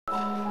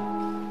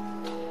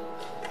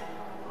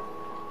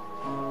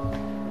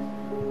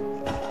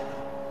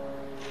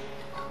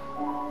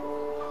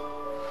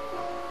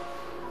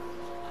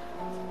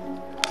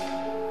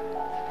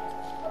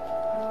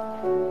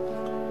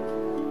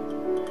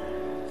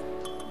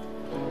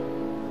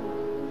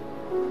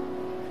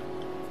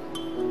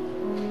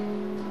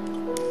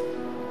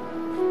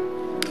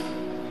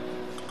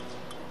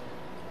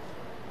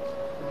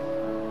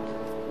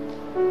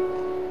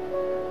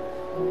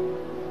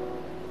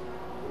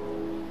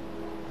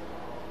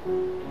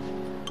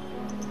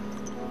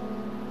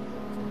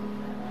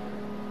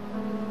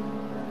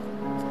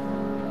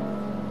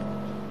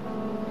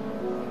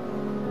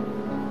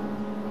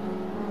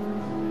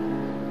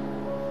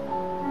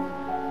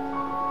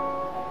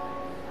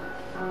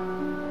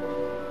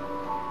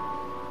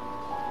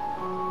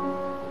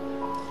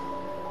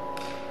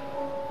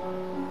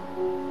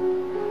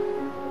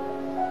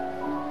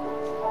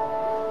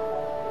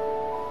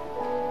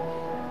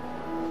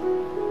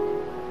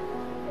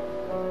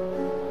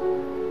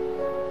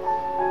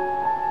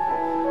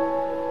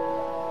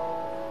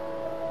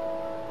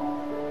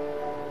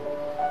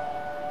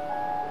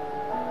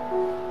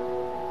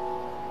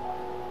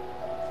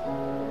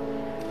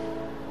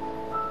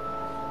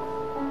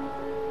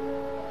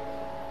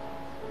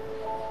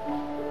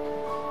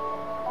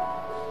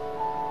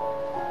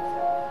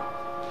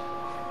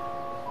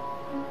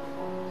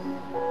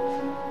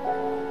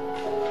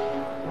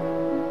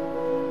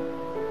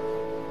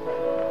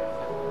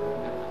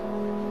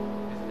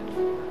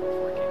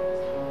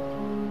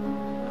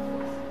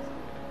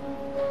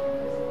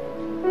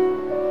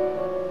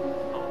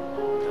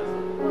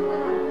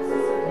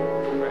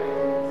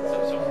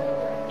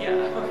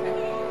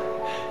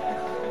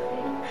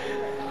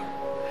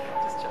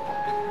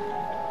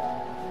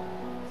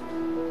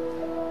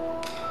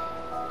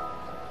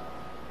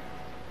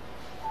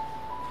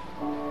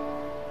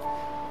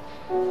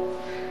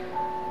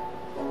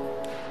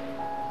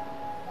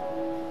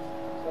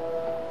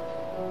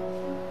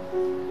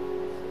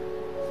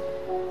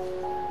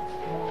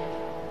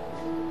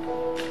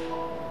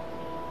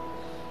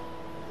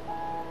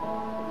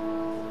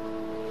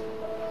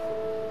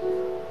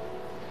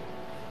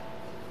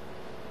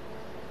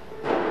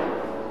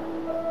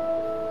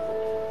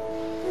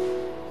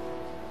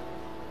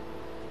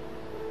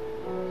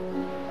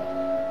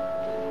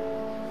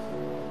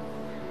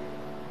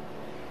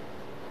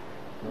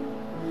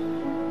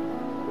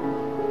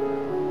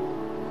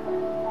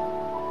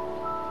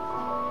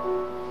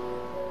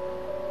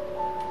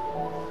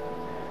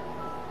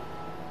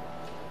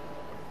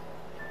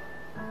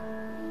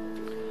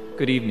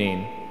Good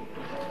evening,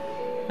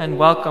 and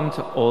welcome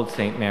to Old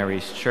St.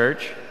 Mary's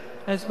Church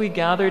as we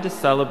gather to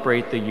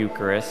celebrate the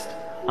Eucharist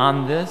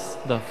on this,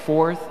 the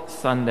fourth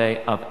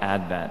Sunday of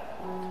Advent.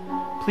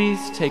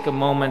 Please take a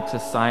moment to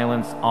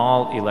silence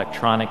all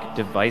electronic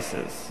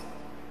devices.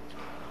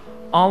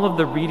 All of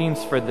the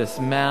readings for this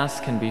Mass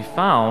can be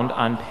found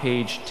on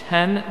page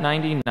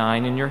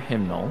 1099 in your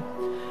hymnal,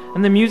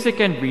 and the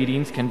music and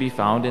readings can be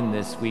found in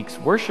this week's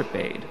worship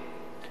aid.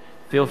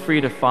 Feel free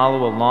to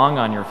follow along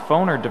on your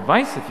phone or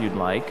device if you'd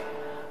like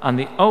on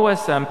the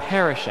OSM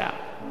Parish app,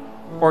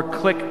 or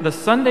click the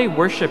Sunday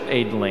Worship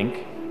Aid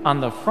link on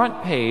the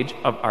front page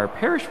of our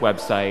parish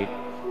website,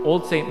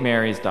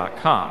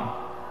 oldstmarys.com.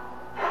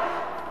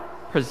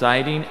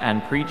 Presiding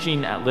and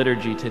preaching at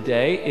liturgy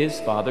today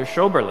is Father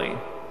Schoeberle.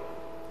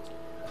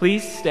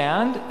 Please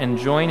stand and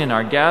join in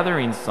our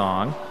gathering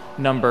song,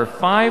 number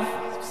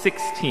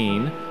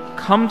 516,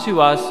 Come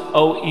to Us,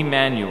 O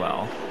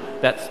Emmanuel.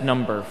 That's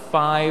number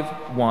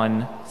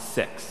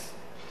 516.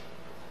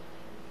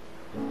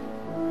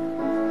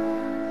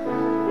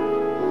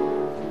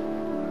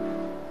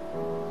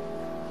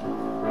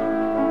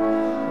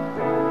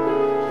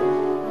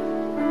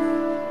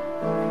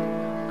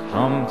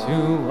 Come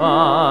to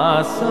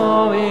us,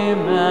 O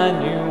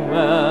Emmanuel.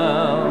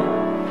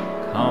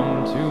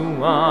 Come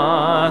to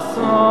us,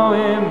 O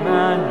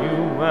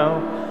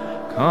Emmanuel.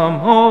 Come,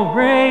 O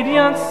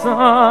radiant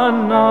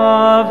Sun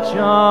of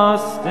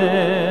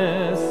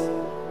justice.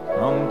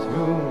 Come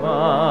to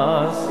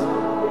us.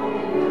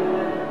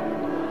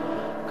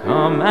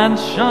 Come and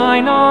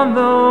shine on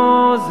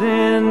those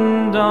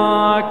in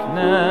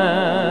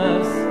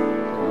darkness.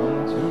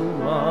 Come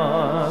to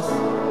us.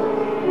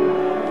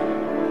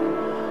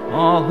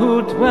 All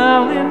who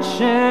dwell in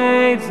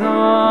shades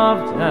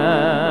of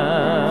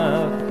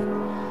death.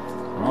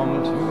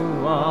 Come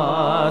to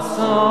us,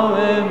 O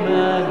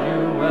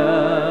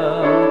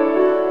Emmanuel.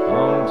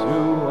 Come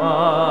to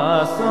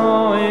us,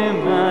 O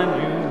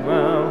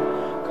Emmanuel.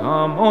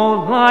 Come,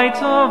 O light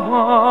of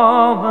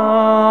all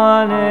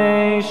the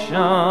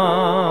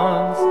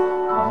nations.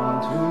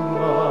 Come to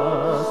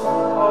us.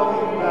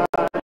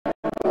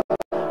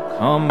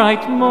 Come,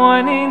 bright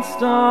morning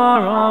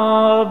star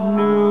of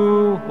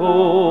new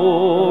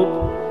hope.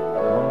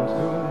 Come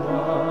to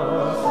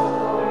us.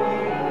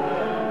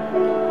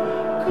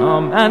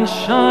 Come and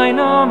shine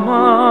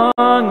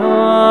among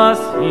us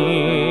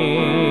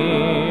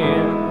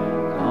here.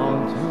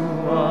 Come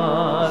to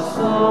us,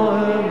 O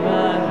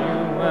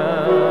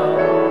Emmanuel.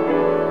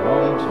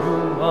 Come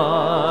to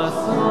us,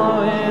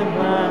 O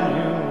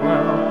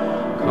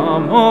Emmanuel.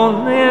 Come,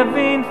 O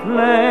living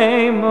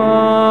flame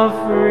of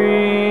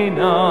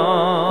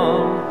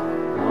freedom.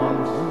 Come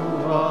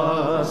to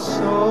us,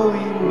 O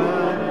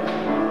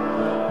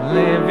Emmanuel.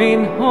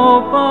 Living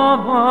hope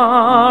of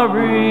our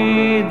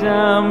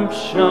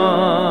redemption.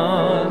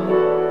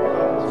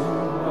 Come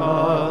to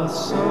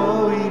us,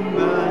 O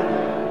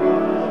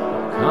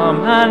Emmanuel.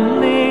 Come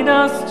and lead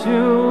us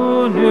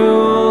to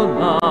new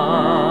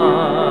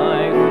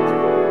life.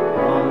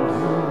 Come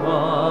to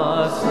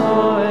us,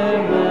 O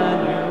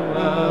Emmanuel.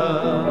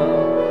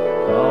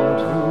 Come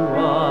to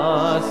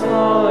us,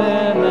 O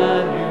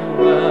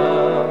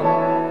Emmanuel.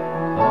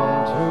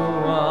 Come to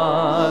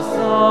us,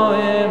 O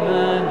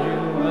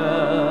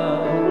Emmanuel.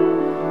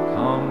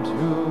 Come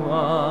to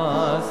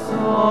us,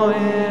 O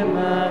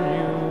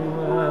Emmanuel.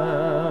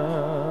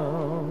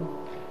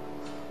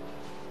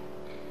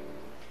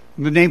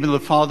 In the name of the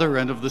Father,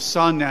 and of the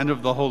Son, and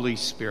of the Holy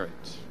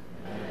Spirit.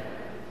 Amen.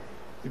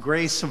 The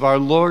grace of our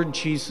Lord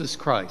Jesus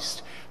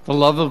Christ, the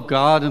love of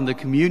God, and the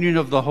communion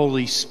of the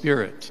Holy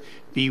Spirit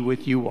be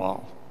with you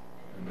all.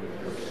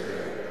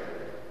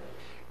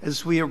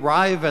 As we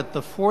arrive at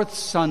the fourth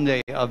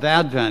Sunday of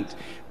Advent,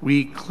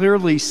 we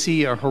clearly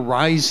see a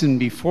horizon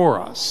before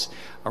us,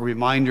 a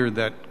reminder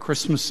that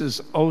Christmas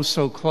is oh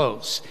so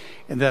close,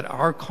 and that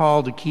our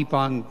call to keep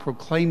on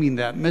proclaiming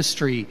that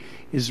mystery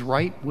is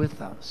right with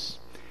us.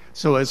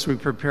 So as we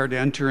prepare to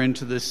enter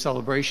into this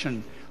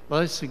celebration,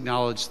 let us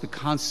acknowledge the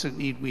constant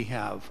need we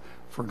have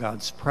for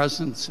God's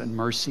presence and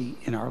mercy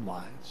in our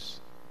lives.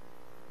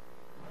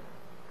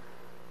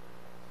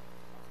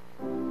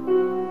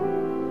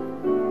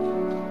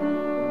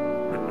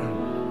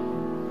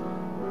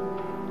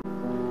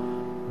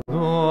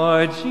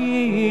 Lord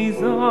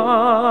Jesus,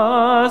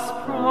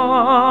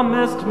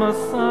 promised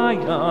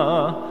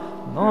Messiah,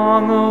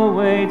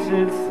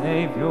 long-awaited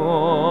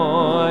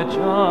Savior,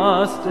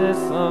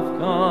 justice of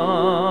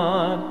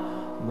God,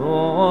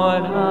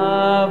 Lord,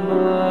 have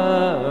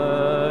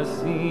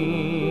mercy.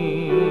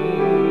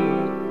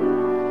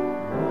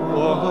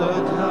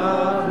 Lord,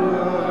 have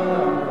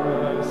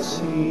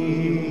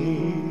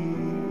mercy.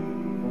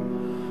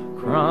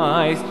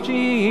 Christ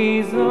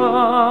Jesus,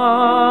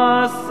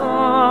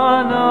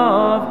 Son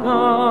of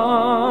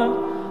God,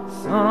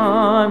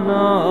 Son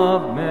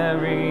of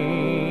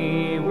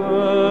Mary,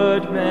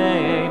 Word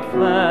made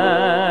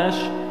flesh,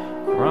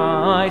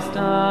 Christ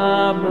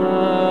have mercy.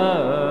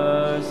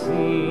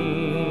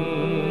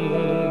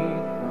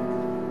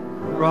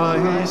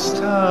 Christ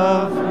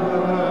have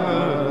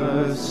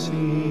mercy.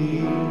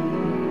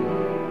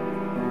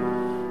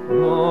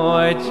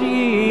 Lord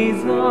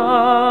Jesus,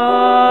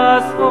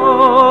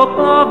 hope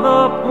of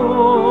the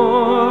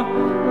poor,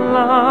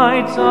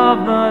 light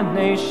of the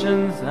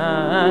nations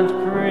and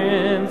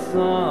Prince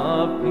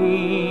of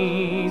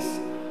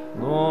Peace,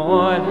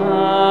 Lord,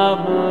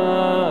 have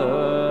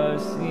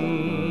mercy.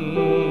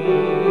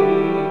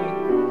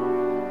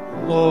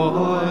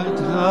 Lord,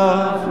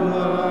 have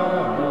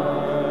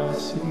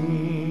mercy.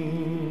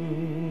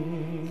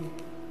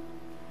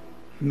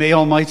 May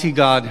Almighty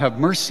God have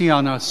mercy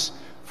on us,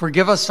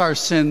 forgive us our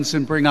sins,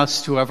 and bring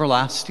us to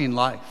everlasting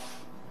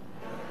life.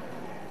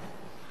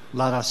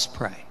 Let us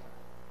pray.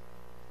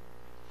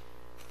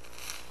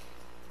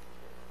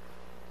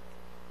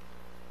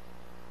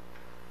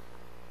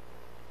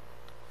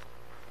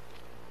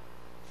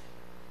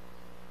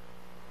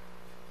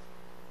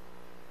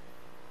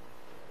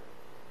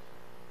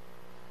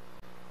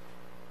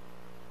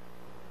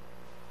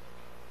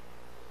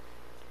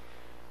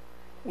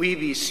 We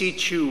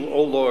beseech you,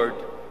 O Lord,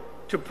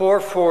 to pour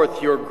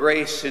forth your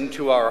grace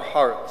into our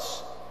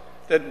hearts,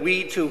 that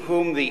we, to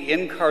whom the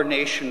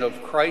incarnation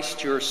of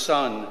Christ your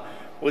Son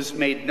was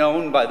made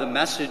known by the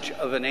message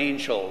of an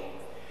angel,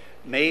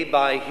 may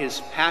by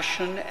his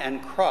passion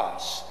and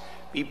cross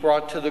be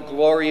brought to the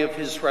glory of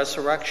his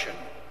resurrection,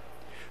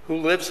 who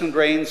lives and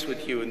reigns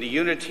with you in the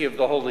unity of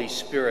the Holy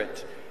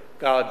Spirit,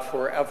 God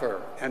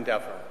forever and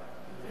ever.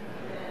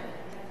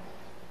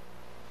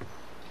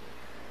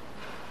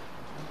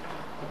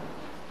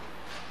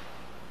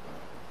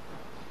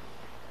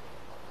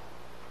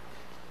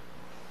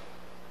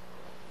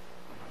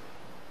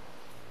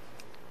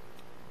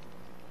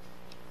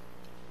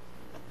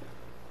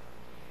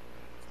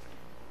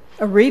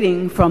 A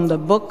reading from the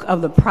book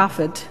of the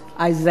prophet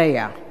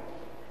Isaiah.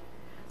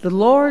 The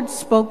Lord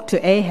spoke to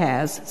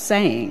Ahaz,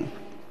 saying,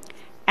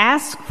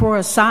 "Ask for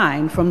a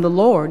sign from the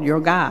Lord your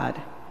God.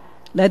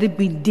 Let it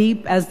be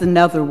deep as the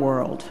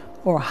netherworld,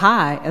 or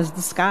high as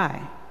the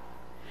sky."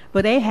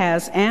 But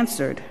Ahaz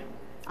answered,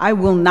 "I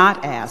will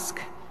not ask.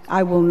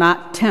 I will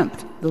not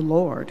tempt the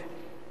Lord."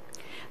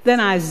 Then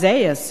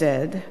Isaiah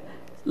said,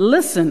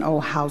 "Listen, O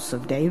house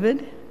of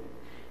David.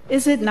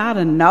 Is it not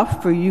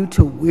enough for you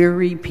to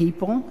weary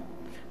people?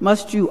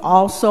 Must you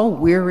also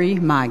weary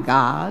my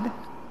God?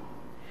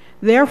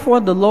 Therefore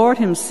the Lord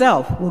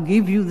himself will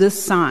give you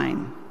this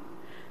sign.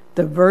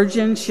 The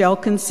virgin shall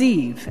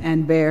conceive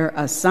and bear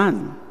a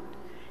son,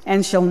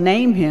 and shall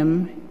name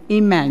him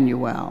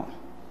Emmanuel."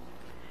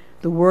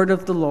 The word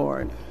of the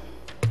Lord.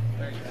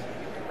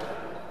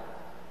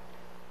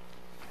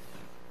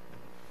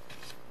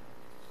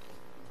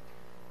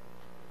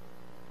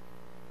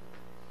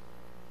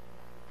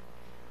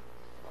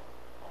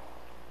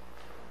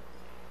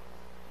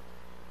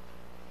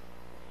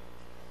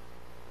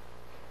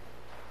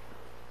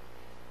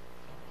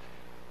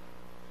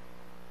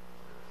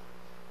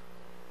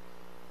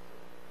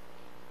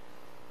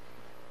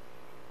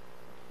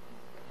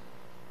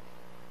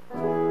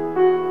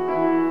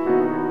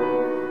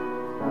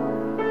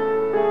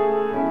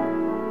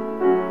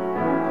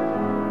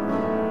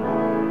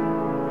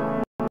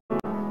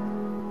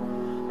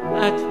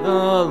 Let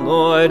the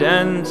Lord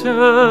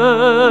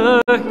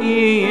enter,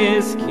 he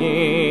is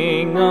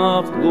King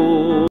of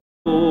glory.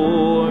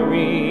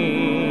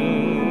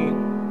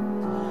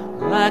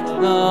 Let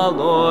the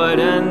Lord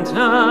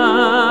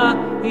enter,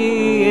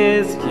 he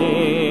is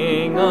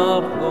King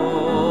of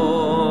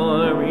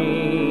glory.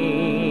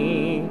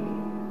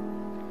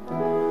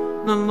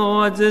 The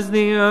Lord's is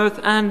the earth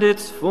and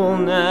its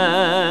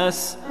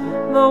fullness,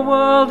 the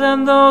world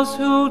and those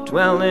who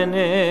dwell in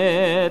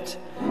it.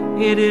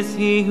 It is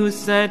he who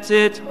set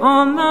it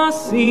on the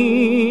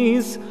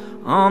seas,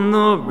 on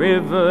the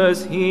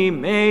rivers he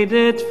made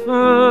it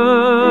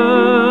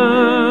firm.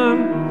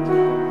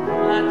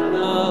 Let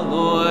the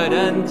Lord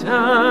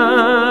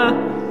enter,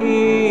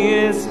 he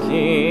is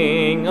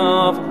King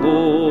of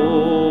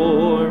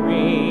glory.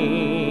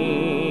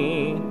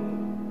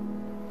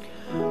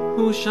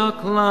 Who shall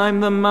climb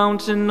the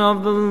mountain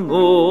of the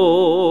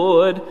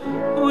Lord?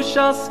 Who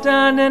shall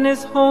stand in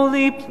his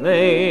holy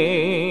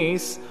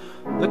place?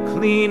 The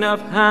clean of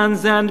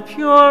hands and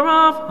pure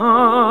of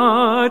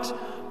heart,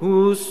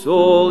 whose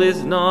soul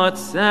is not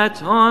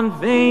set on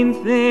vain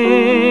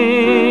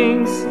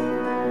things.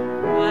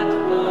 Let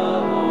the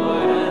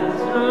Lord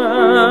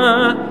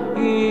enter,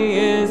 he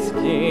is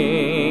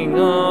King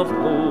of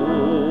glory.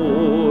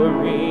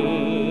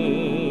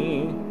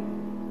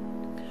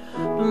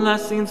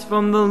 Blessings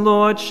from the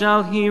Lord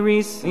shall he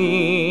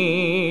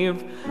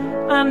receive,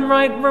 and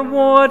right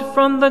reward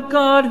from the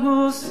God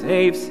who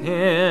saves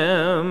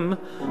him.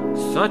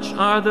 Such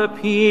are the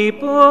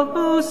people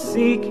who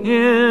seek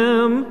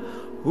him,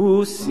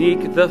 who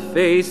seek the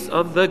face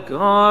of the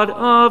God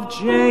of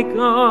Jacob.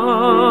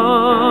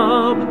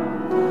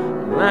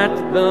 Let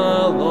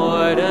the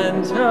Lord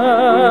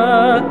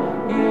enter,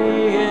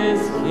 he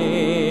is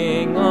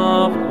King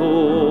of glory.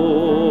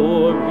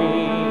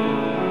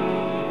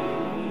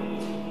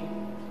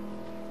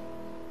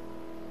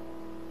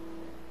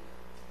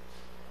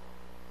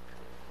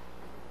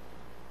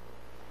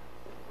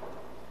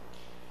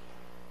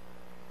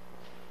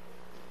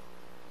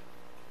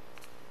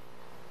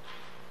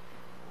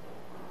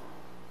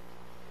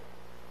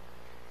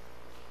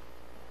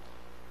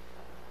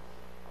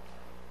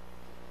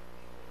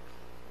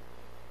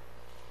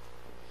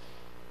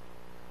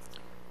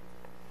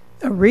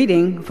 A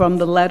reading from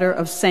the letter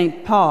of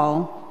St.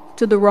 Paul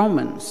to the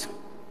Romans.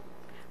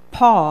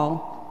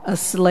 Paul, a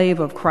slave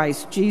of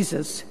Christ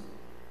Jesus,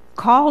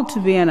 called to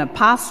be an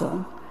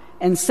apostle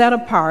and set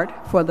apart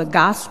for the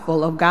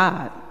gospel of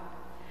God,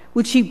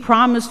 which he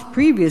promised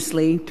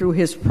previously through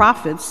his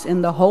prophets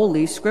in the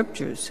Holy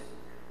Scriptures,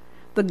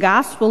 the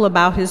gospel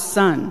about his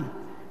Son,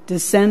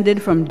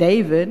 descended from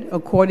David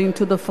according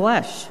to the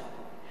flesh,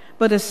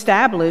 but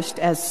established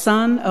as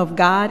Son of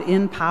God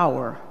in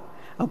power,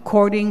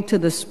 according to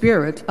the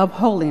Spirit of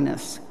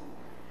holiness,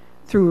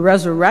 through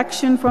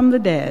resurrection from the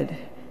dead,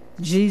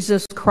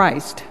 Jesus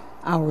Christ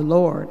our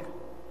Lord.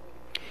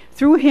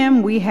 Through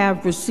him we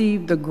have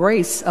received the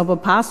grace of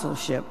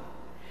apostleship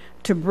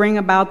to bring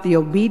about the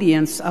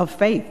obedience of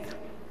faith,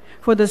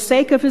 for the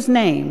sake of his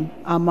name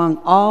among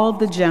all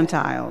the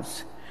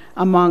Gentiles,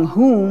 among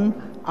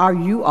whom are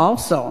you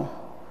also,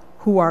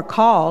 who are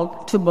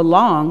called to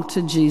belong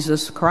to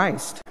Jesus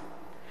Christ.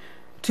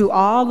 To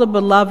all the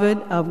beloved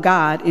of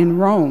God in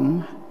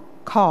Rome,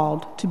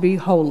 called to be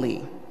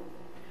holy.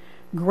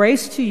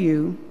 Grace to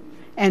you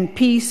and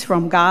peace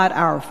from God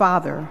our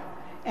Father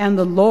and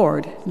the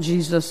Lord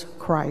Jesus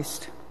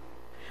Christ.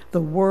 The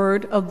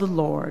word of the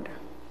Lord.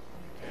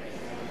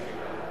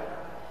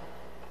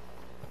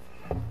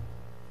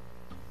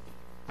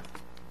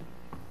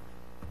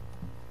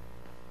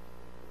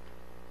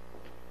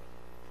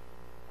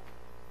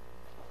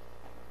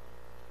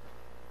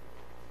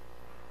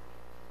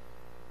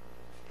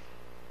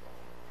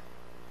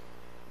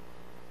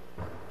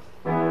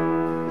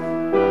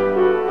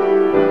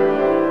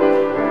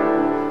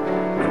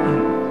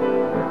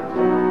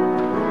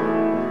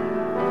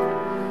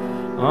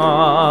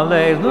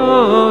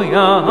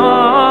 Alleluia,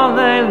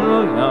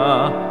 alleluia,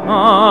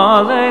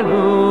 alleluia,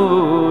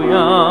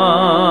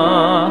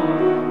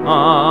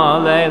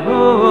 alleluia,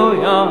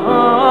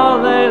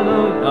 alleluia,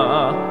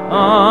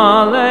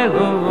 alleluia,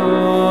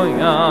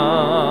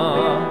 alleluia,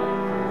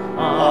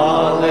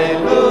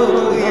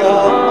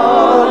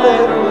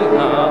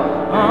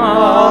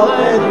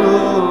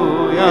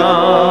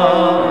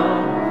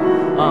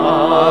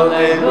 alleluia,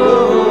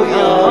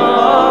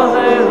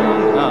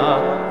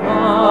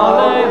 alleluia,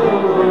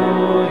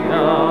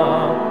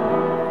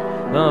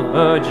 the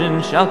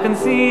virgin shall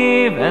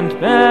conceive and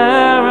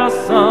bear a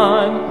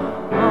son.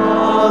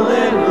 Alleluia.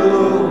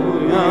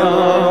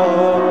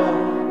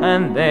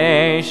 And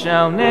they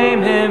shall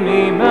name him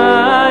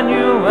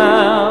Emmanuel.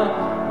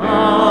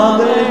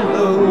 Alleluia.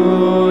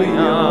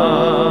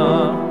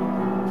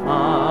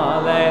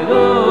 Alleluia.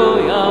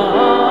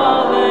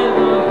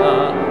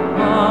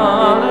 Alleluia.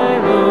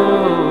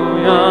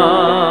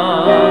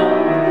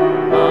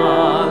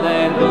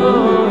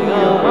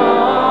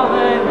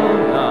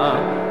 Alleluia.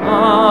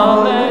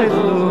 Alleluia.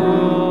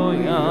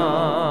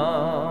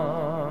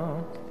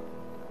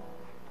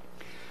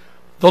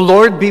 The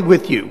Lord be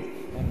with you.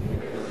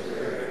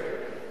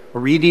 A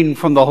reading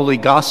from the Holy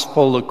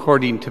Gospel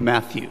according to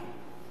Matthew.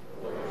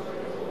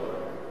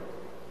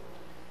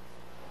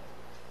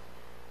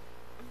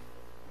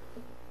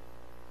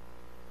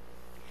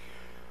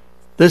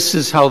 This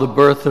is how the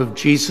birth of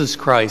Jesus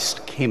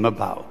Christ came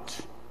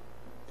about.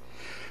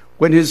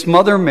 When his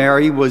mother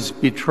Mary was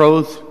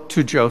betrothed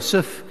to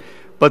Joseph,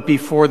 but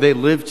before they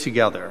lived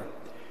together,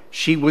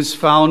 she was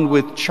found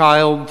with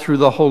child through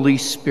the Holy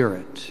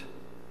Spirit.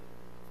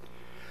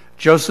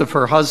 Joseph,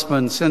 her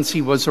husband, since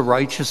he was a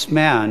righteous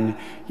man,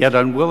 yet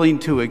unwilling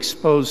to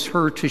expose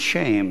her to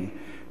shame,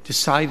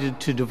 decided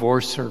to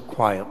divorce her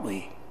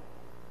quietly.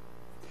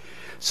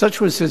 Such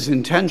was his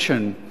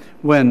intention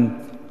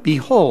when,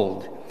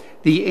 behold,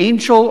 the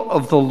angel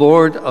of the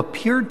Lord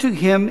appeared to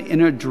him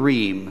in a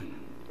dream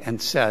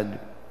and said,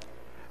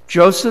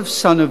 "Joseph,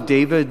 son of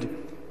David,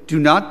 do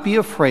not be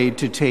afraid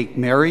to take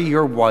Mary,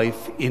 your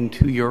wife,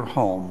 into your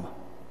home.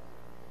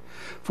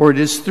 For it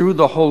is through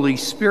the Holy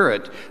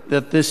Spirit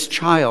that this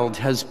child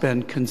has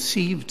been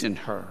conceived in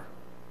her.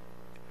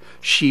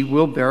 She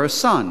will bear a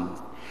son,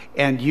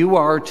 and you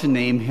are to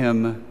name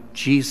him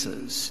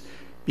Jesus,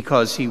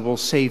 because he will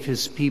save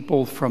his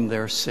people from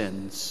their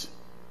sins."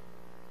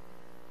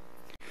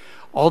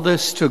 All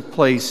this took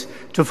place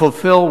to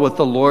fulfill what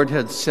the Lord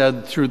had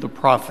said through the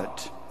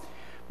prophet.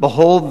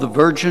 "Behold, the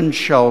virgin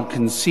shall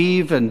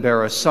conceive and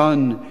bear a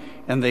son,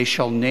 and they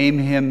shall name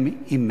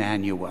him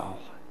Emmanuel,"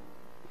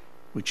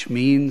 which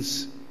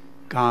means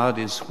God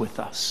is with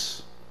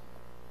us.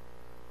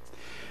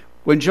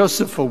 When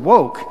Joseph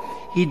awoke,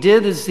 he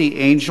did as the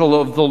angel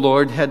of the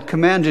Lord had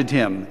commanded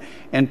him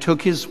and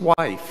took his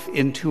wife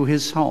into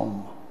his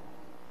home.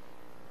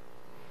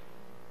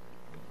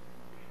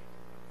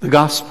 The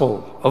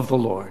Gospel of the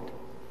Lord.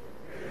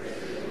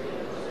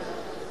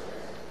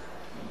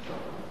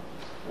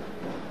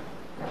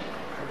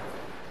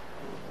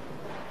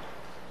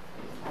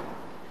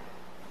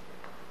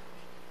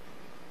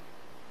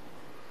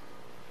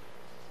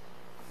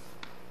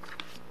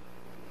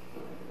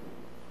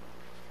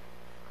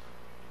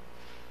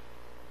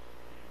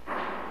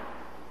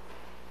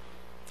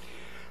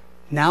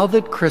 Now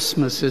that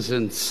Christmas is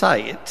in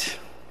sight,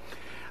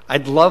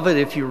 I'd love it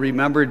if you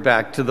remembered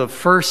back to the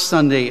first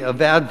Sunday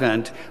of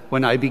Advent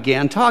when I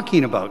began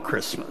talking about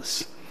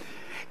Christmas.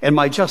 And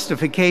my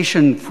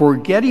justification for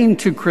getting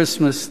to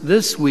Christmas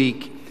this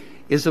week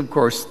is, of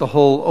course, the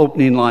whole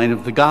opening line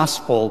of the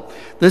gospel.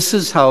 This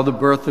is how the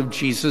birth of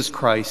Jesus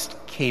Christ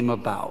came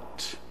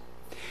about.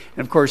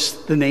 And of course,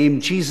 the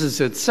name Jesus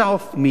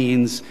itself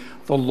means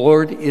the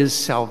Lord is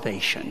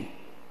salvation.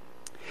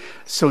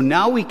 So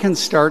now we can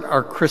start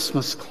our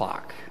Christmas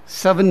clock,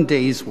 7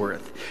 days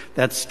worth.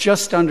 That's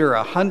just under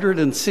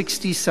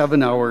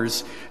 167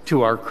 hours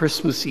to our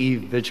Christmas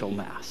Eve Vigil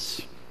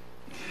Mass.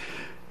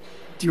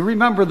 Do you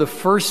remember the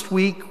first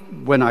week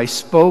when I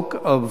spoke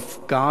of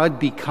God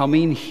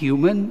becoming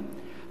human?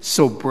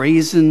 So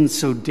brazen,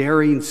 so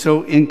daring,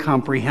 so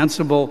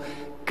incomprehensible.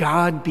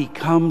 God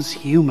becomes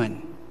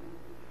human.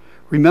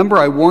 Remember,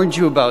 I warned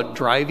you about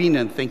driving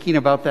and thinking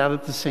about that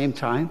at the same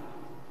time?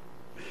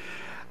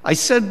 I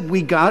said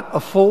we got a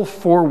full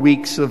 4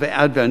 weeks of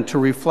Advent to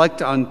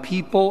reflect on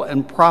people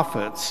and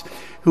prophets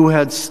who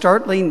had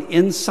startling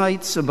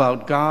insights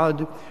about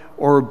God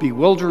or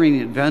bewildering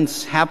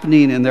events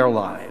happening in their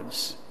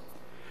lives.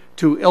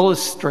 To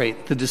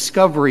illustrate the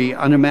discovery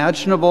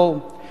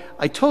unimaginable,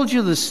 I told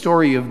you the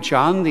story of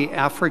John the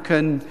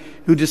African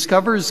who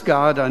discovers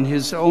God on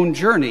his own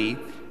journey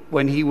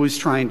when he was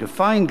trying to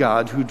find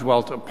God who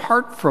dwelt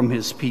apart from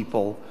his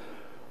people,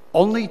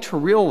 only to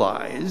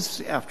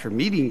realize, after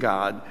meeting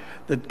God,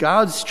 that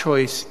God's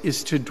choice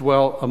is to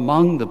dwell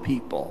among the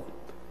people,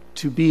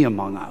 to be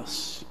among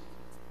us.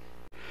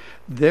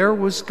 There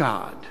was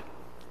God,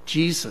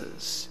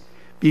 Jesus,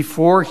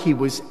 before he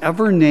was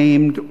ever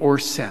named or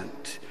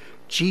sent.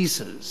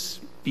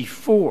 Jesus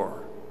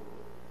before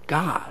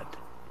God.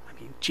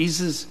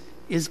 Jesus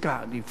is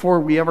God, before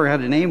we ever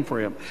had a name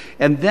for him.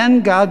 And then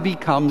God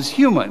becomes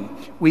human.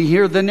 We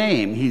hear the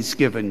name he's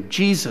given,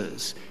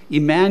 Jesus,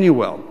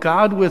 Emmanuel,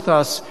 God with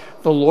us,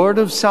 the Lord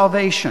of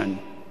salvation.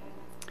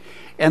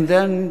 And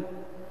then,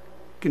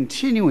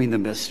 continuing the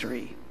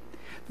mystery,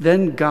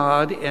 then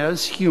God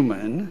as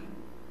human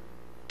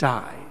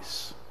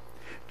dies.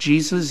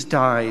 Jesus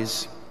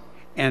dies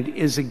and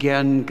is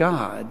again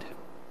God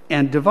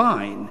and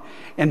divine,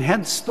 and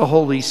hence the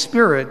Holy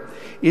Spirit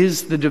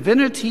is the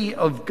divinity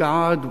of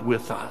God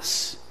with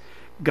us.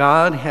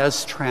 God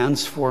has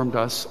transformed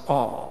us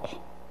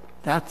all.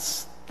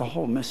 That's the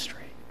whole mystery.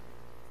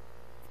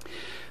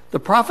 The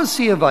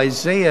prophecy of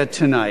Isaiah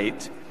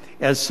tonight,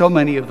 as so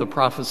many of the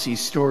prophecy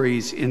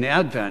stories in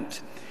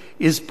Advent,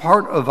 is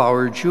part of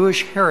our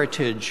Jewish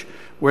heritage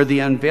where the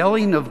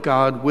unveiling of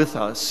God with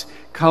us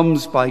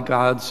comes by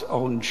God's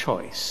own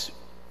choice.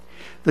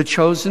 The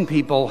chosen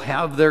people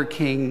have their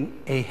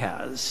king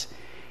Ahaz,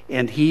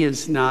 and he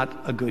is not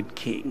a good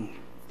king.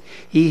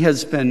 He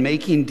has been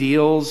making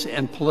deals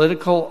and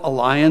political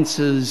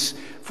alliances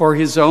for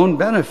his own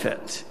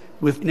benefit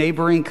with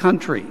neighboring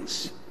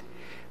countries.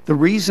 The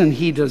reason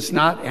he does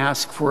not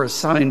ask for a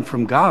sign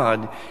from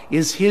God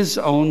is his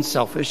own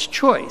selfish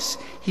choice.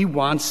 He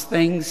wants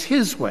things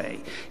his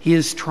way. He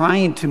is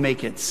trying to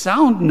make it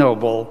sound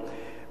noble,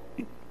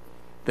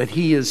 that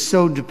he is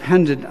so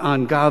dependent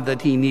on God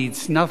that he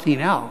needs nothing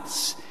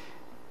else.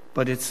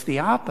 But it's the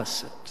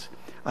opposite.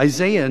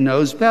 Isaiah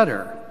knows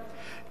better.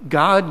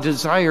 God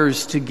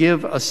desires to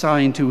give a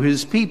sign to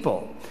his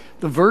people.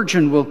 The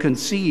virgin will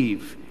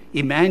conceive,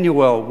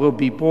 Emmanuel will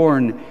be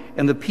born,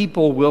 and the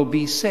people will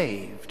be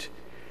saved.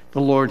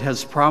 The Lord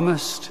has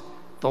promised,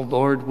 the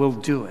Lord will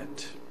do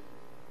it.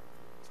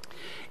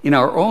 In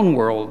our own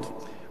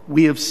world,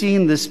 we have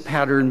seen this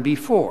pattern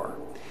before.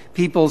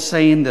 People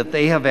saying that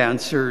they have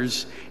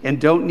answers and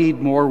don't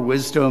need more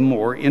wisdom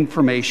or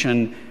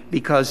information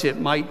because it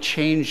might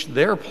change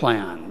their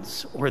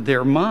plans or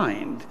their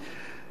mind.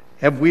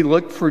 Have we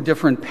looked for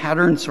different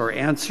patterns or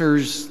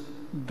answers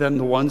than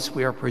the ones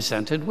we are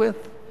presented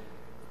with?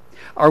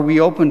 Are we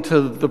open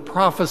to the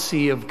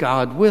prophecy of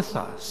God with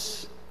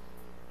us?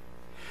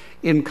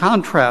 In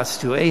contrast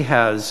to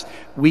Ahaz,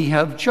 we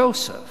have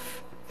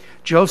Joseph.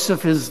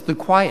 Joseph is the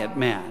quiet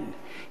man.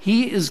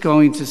 He is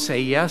going to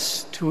say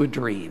yes to a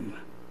dream.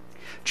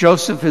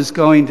 Joseph is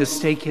going to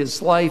stake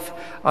his life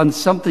on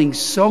something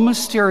so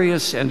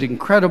mysterious and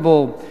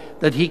incredible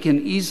that he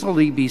can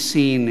easily be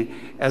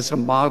seen as a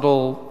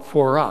model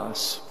for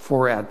us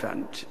for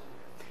Advent.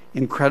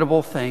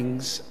 Incredible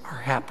things are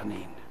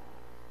happening.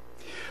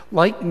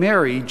 Like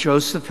Mary,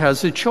 Joseph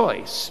has a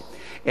choice,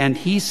 and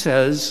he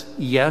says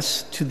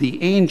yes to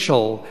the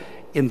angel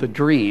in the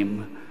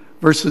dream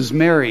versus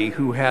Mary,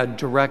 who had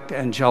direct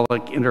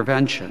angelic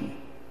intervention.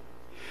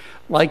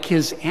 Like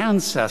his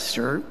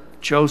ancestor,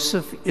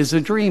 Joseph is a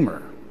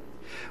dreamer.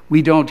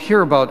 We don't hear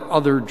about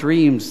other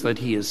dreams that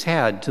he has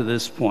had to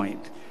this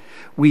point.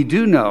 We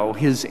do know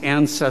his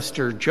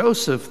ancestor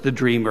Joseph, the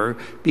dreamer,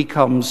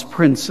 becomes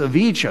Prince of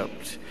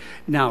Egypt.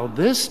 Now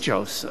this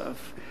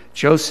Joseph,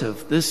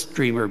 this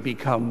dreamer,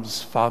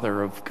 becomes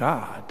Father of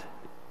God.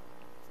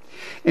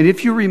 And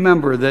if you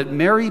remember that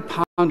Mary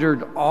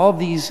pondered all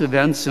these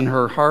events in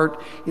her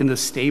heart in the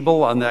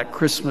stable on that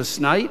Christmas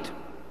night,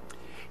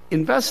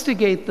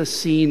 investigate the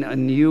scene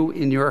anew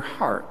in your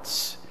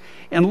hearts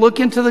and look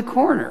into the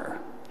corner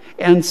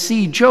and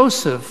see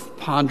Joseph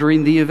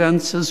pondering the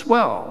events as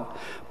well,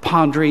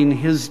 pondering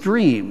his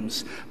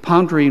dreams,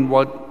 pondering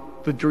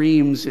what the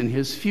dreams in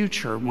his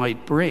future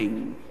might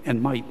bring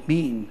and might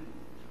mean.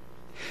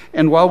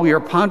 And while we are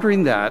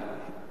pondering that,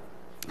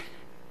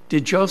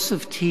 did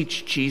Joseph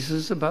teach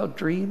Jesus about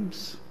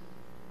dreams?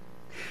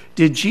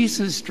 Did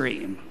Jesus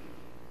dream?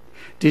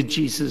 Did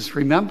Jesus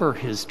remember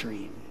his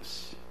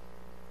dreams?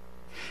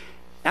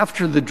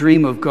 After the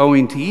dream of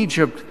going to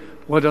Egypt,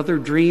 what other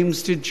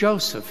dreams did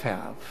Joseph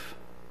have?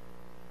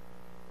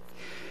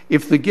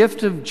 If the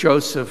gift of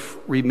Joseph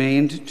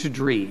remained to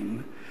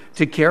dream,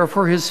 to care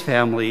for his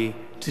family,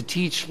 to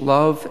teach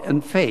love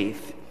and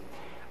faith,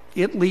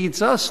 it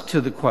leads us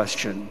to the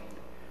question,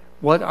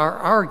 what are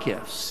our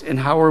gifts and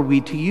how are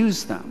we to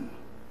use them?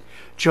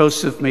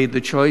 Joseph made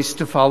the choice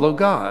to follow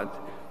God,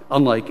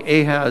 unlike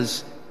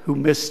Ahaz, who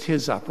missed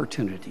his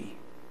opportunity.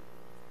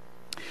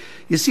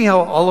 You see how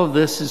all of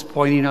this is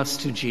pointing us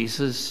to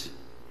Jesus?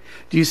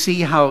 Do you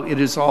see how it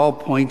is all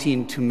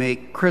pointing to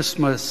make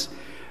Christmas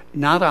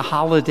not a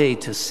holiday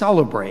to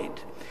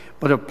celebrate,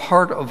 but a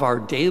part of our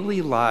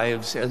daily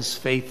lives as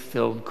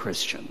faith-filled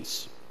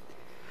Christians?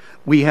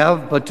 We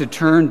have but to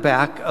turn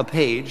back a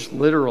page,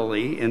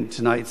 literally, in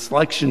tonight's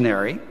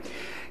lectionary,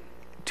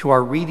 to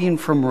our reading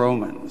from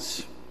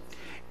Romans.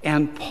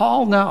 And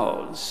Paul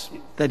knows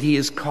that he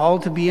is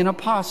called to be an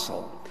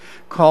apostle,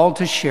 called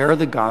to share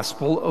the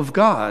gospel of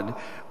God,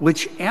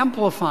 which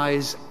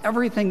amplifies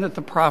everything that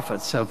the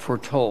prophets have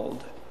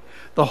foretold.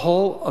 The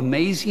whole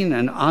amazing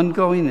and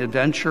ongoing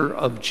adventure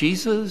of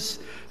Jesus,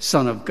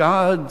 Son of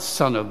God,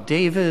 Son of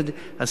David,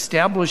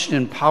 established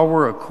in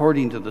power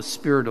according to the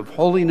Spirit of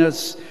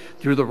holiness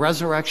through the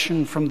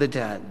resurrection from the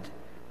dead.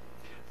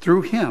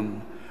 Through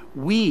him,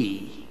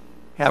 we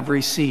have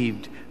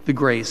received the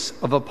grace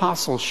of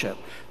apostleship.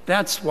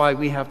 That's why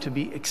we have to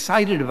be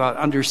excited about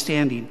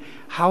understanding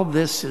how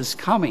this is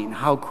coming,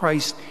 how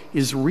Christ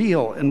is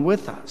real and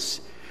with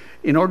us,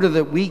 in order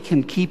that we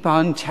can keep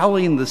on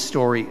telling the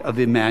story of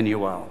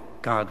Emmanuel,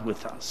 God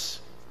with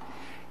us.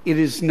 It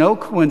is no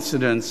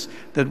coincidence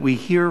that we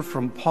hear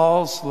from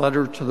Paul's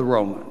letter to the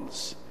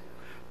Romans.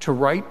 To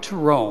write to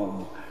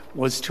Rome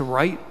was to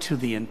write to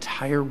the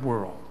entire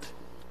world,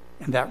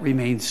 and that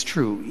remains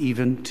true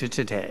even to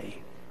today.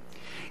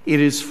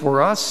 It is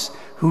for us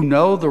who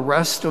know the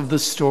rest of the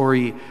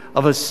story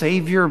of a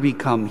Savior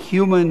become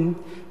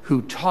human,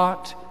 who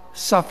taught,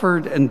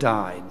 suffered, and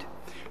died,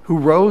 who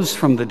rose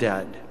from the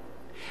dead.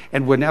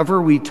 And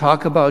whenever we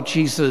talk about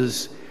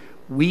Jesus,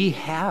 we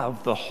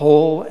have the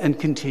whole and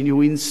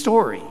continuing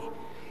story.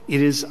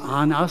 It is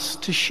on us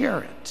to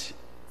share it.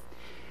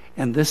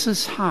 And this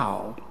is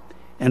how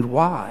and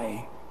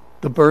why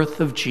the birth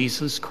of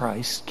Jesus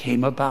Christ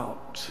came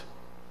about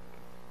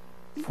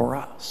for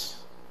us.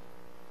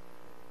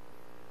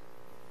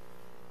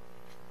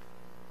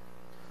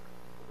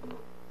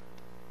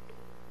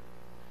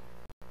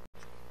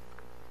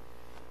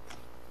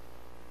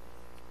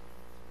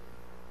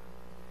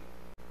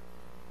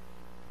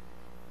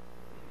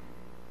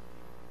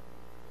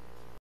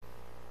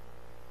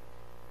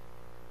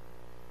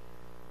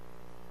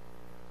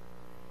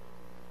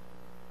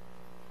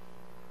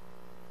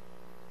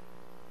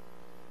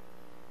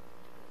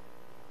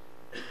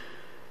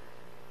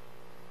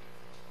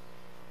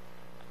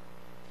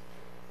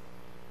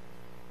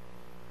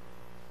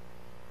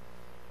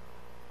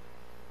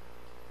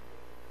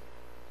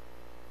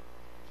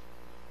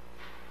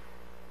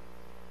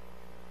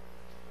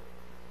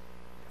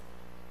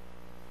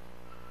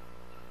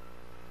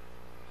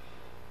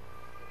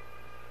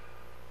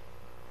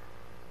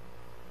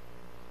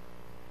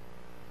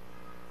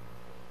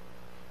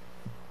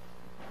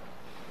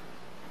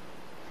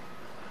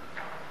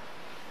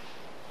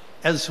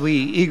 As we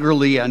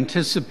eagerly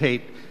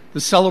anticipate the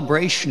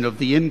celebration of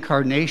the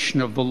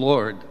incarnation of the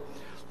Lord,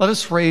 let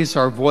us raise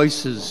our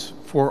voices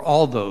for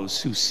all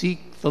those who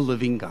seek the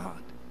living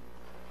God.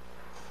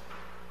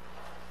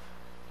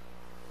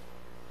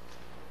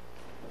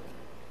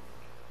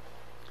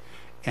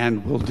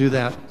 And we'll do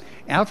that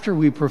after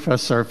we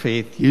profess our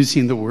faith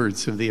using the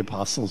words of the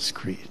Apostles'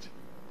 Creed.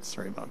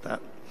 Sorry about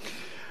that.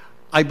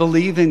 I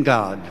believe in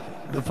God,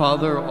 the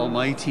Father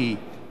Almighty,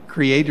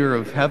 creator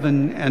of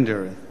heaven and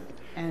earth,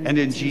 and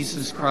in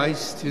Jesus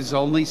Christ, his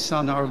only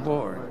Son, our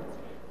Lord,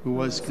 who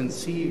was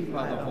conceived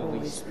by the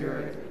Holy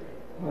Spirit,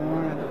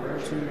 born of the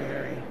Virgin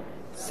Mary,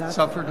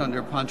 suffered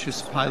under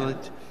Pontius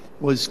Pilate,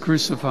 was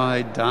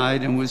crucified,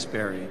 died, and was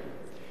buried.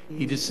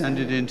 He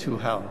descended into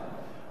hell.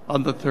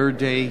 On the third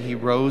day, he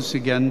rose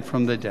again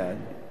from the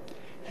dead.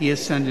 He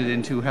ascended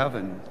into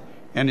heaven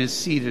and is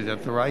seated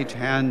at the right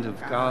hand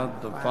of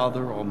God, the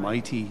Father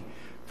Almighty.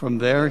 From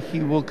there,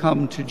 he will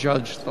come to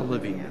judge the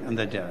living and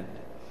the dead.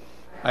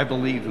 I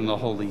believe in the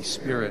Holy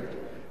Spirit,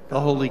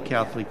 the Holy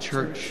Catholic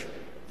Church,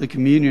 the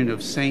communion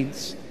of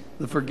saints,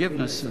 the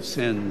forgiveness of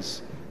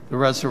sins, the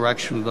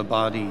resurrection of the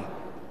body,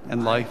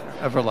 and life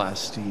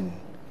everlasting.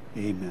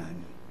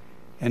 Amen.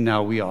 And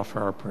now we offer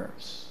our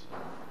prayers.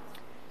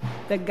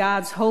 That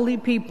God's holy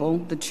people,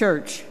 the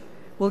Church,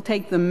 will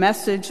take the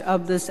message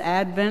of this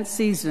Advent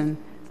season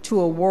to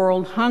a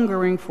world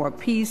hungering for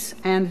peace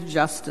and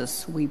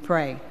justice, we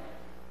pray.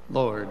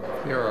 Lord,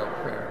 hear our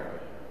prayer.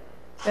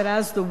 That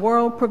as the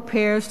world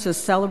prepares to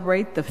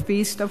celebrate the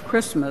feast of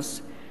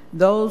Christmas,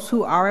 those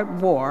who are at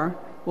war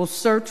will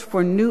search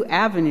for new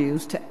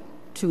avenues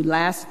to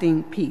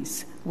lasting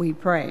peace, we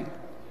pray.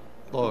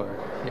 Lord,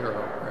 hear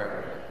our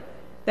prayer.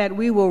 That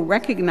we will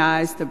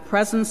recognize the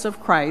presence of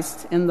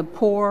Christ in the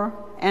poor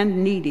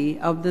and needy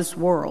of this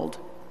world,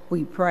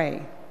 we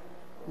pray.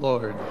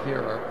 Lord,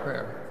 hear our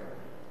prayer.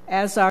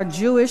 As our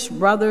Jewish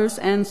brothers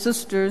and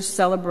sisters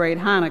celebrate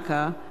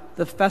Hanukkah,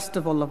 the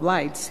festival of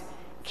lights,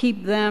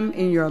 keep them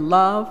in your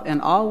love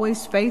and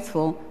always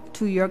faithful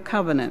to your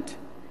covenant.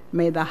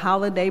 May the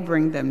holiday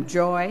bring them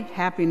joy,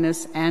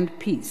 happiness, and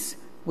peace,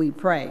 we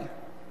pray.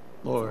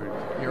 Lord,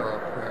 hear our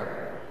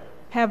prayer.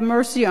 Have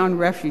mercy on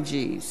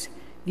refugees.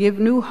 Give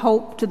new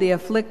hope to the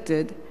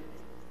afflicted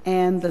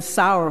and the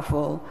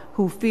sorrowful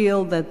who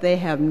feel that they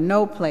have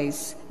no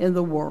place in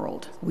the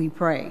world, we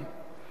pray.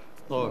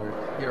 Lord,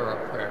 hear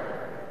our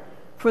prayer.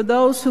 For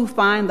those who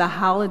find the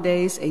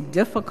holidays a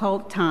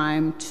difficult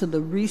time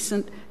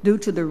due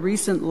to the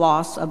recent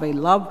loss of a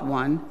loved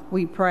one,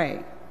 we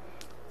pray.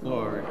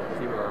 Lord,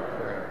 hear our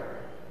prayer.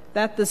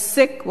 That the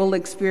sick will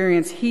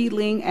experience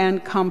healing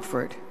and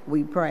comfort,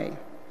 we pray.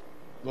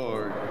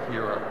 Lord,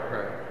 hear our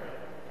prayer.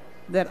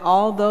 That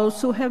all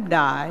those who have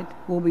died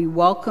will be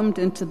welcomed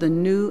into the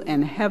new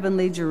and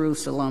heavenly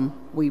Jerusalem,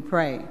 we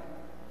pray.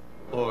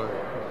 Lord,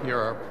 hear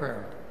our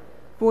prayer.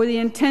 For the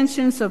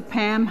intentions of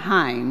Pam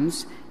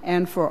Hines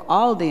and for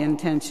all the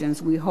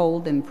intentions we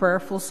hold in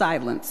prayerful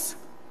silence,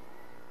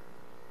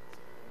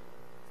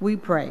 we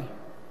pray.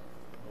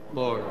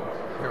 Lord,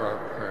 hear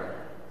our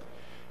prayer.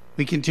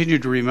 We continue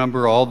to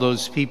remember all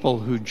those people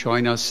who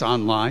join us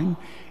online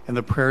and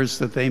the prayers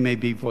that they may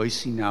be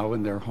voicing now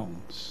in their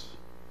homes.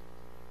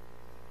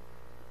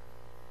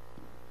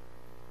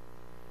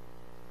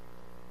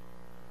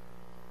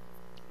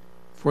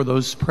 For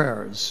those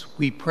prayers,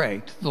 we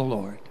pray to the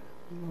Lord.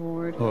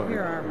 Lord,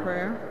 hear our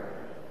prayer.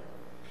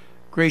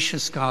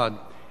 Gracious God,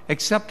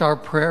 accept our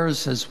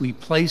prayers as we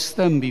place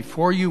them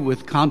before you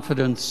with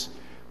confidence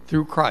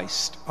through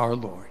Christ our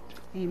Lord.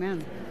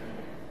 Amen.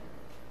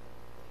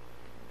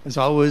 As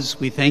always,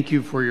 we thank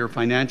you for your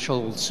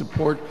financial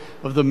support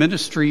of the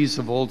ministries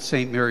of Old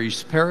St.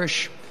 Mary's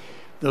Parish.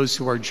 Those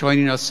who are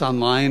joining us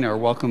online are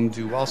welcome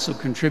to also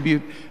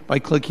contribute by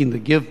clicking the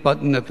Give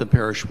button at the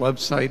parish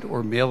website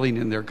or mailing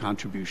in their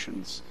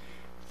contributions.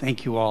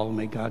 Thank you all.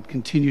 May God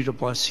continue to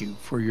bless you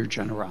for your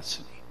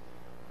generosity.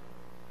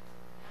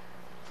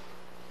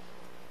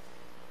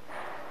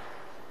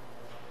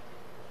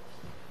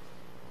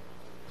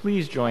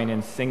 Please join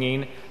in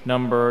singing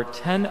number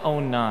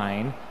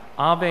 1009,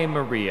 Ave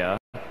Maria.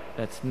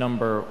 That's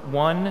number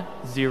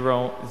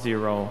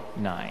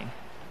 1009.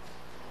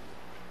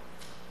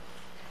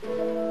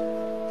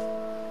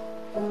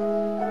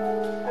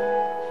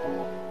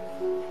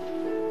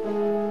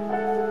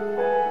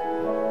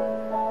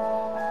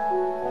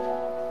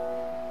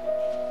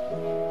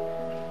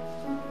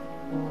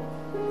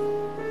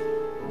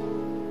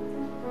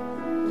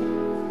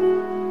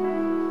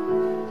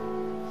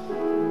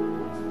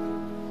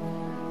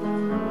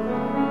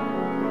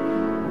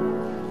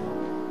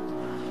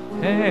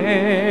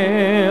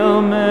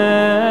 Hail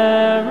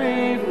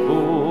Mary,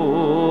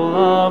 full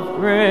of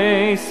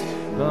grace,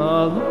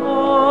 the Lord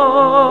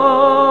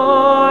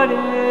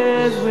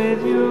is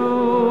with you.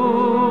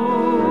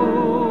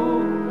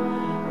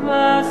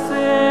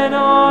 Blessed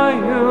are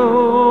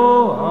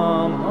you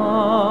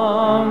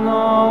among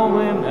all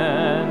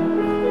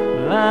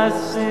women.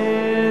 Blessed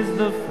is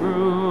the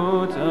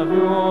fruit of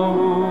your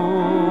womb.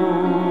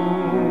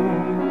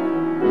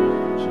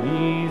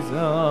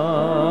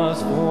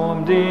 Jesus,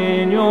 formed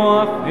in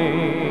your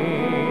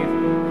faith,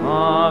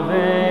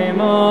 Ave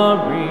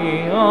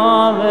Maria,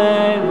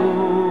 Alleluia.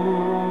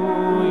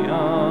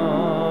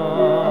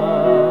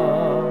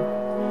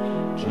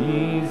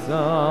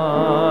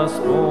 Jesus,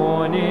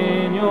 born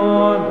in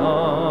your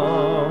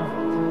love,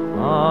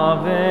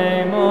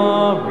 Ave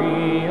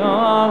Maria,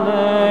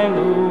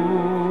 Alleluia.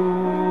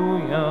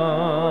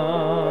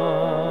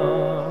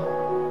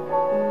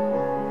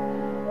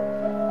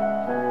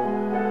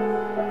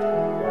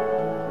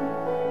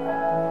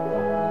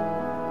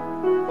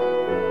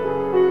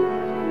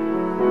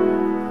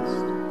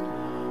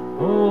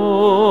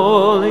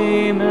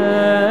 Holy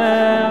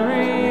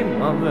Mary,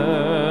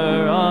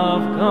 Mother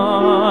of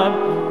God,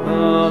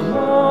 the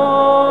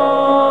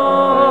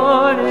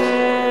Lord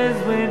is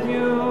with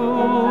you.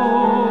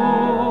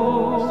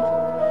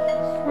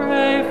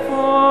 Pray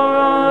for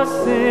us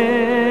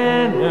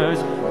sinners,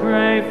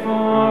 pray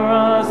for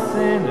us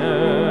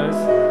sinners,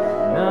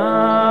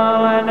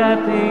 now and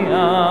at the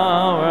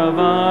hour of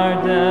our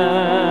death.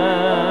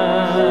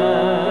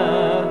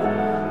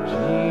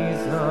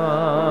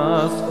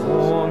 Jesus,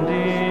 formed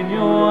in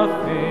your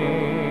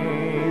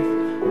faith,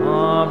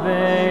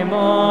 Ave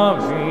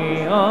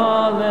Maria,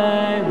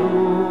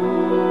 Alleluia.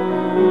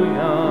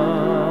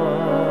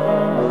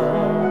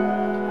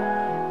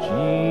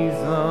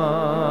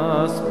 Jesus,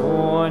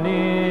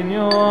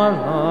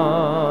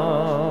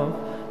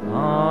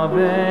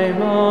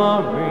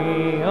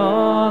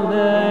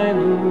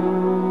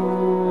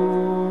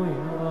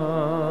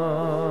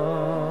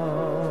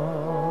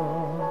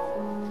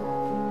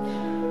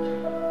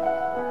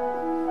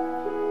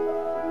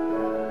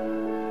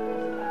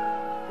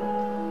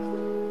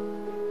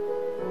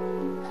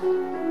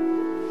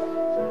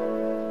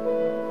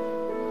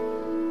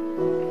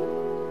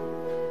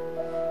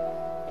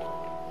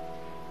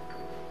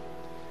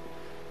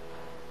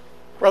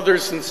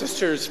 Brothers and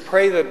sisters,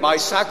 pray that my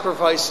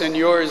sacrifice and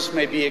yours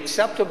may be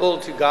acceptable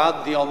to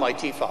God, the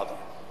Almighty Father.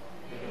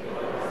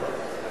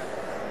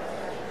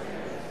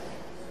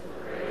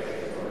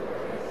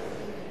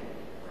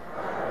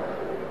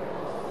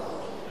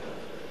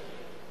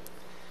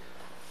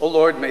 O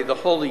Lord, may the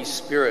Holy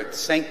Spirit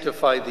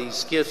sanctify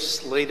these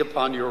gifts laid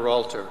upon your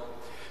altar,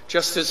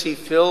 just as he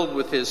filled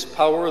with his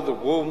power the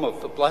womb of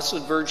the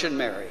Blessed Virgin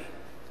Mary,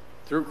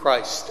 through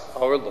Christ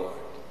our Lord.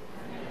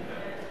 Amen.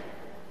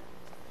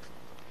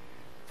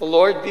 The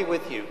Lord be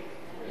with you.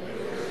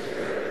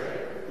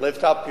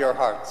 Lift up your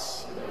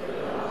hearts.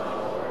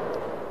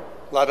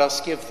 Let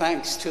us give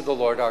thanks to the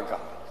Lord our God.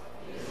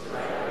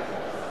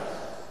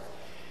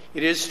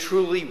 It is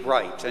truly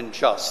right and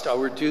just,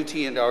 our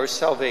duty and our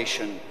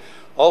salvation,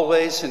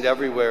 always and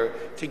everywhere,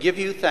 to give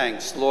you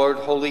thanks, Lord,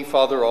 Holy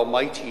Father,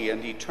 Almighty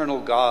and eternal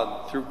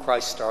God, through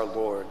Christ our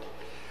Lord.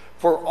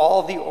 For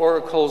all the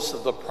oracles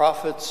of the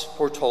prophets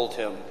foretold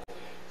him.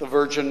 The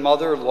Virgin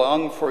Mother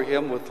longed for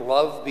him with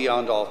love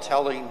beyond all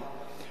telling.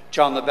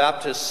 John the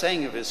Baptist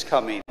sang of his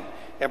coming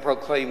and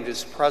proclaimed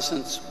his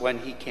presence when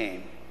he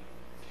came.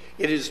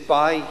 It is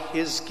by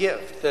his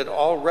gift that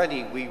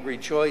already we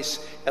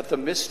rejoice at the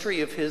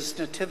mystery of his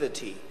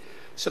nativity,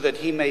 so that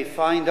he may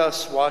find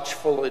us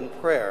watchful in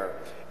prayer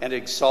and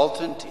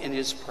exultant in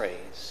his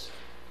praise.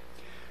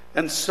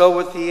 And so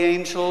with the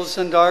angels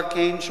and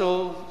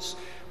archangels,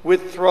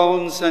 with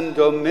thrones and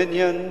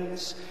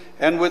dominions,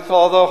 and with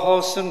all the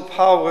hosts and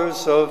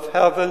powers of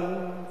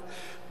heaven,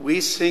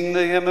 we sing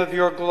the hymn of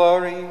your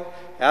glory,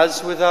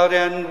 as without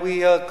end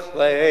we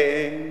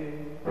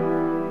acclaim.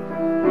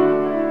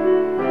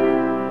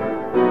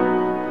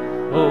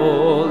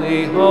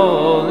 Holy,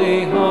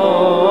 holy,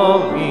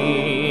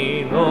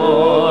 holy,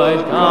 Lord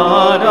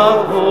God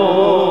of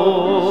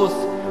hosts,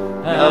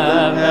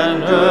 heaven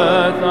and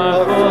earth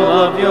are full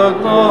of your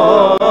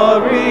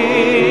glory.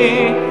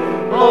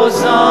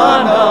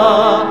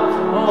 Hosanna,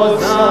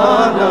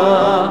 Hosanna,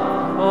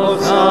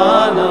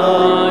 Hosanna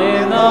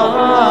in the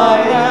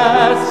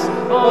highest.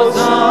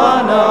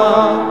 Hosanna,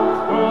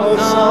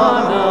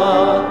 Hosanna,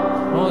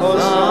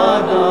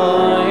 Hosanna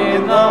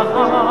in the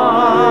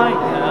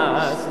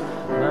highest.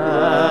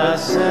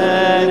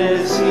 Blessed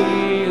is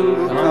he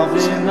who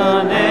comes in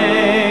the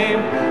name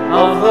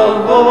of the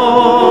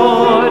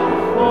Lord.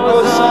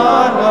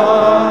 Hosanna,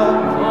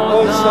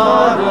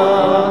 Hosanna,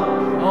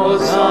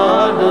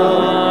 Hosanna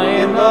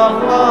in the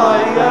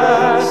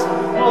highest.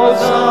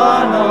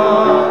 Hosanna,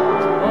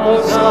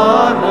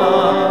 Hosanna,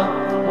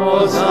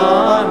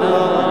 Hosanna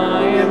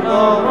in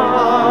the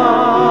highest.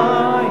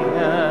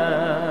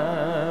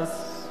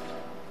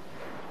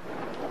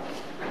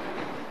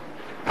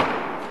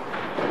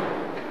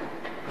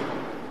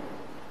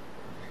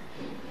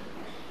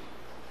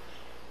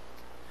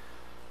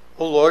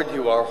 O Lord,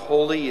 you are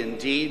holy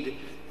indeed,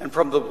 and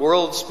from the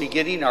world's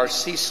beginning are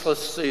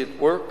ceaselessly at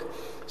work,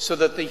 so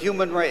that the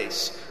human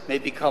race may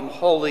become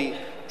holy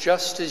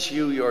just as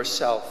you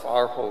yourself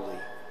are holy.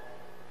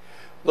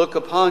 Look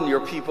upon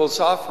your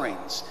people's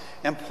offerings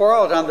and pour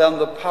out on them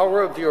the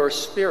power of your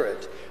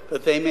Spirit,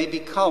 that they may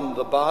become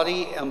the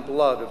body and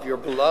blood of your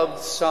beloved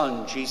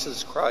Son,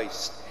 Jesus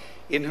Christ,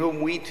 in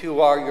whom we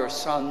too are your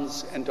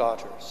sons and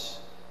daughters.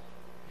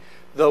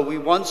 Though we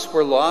once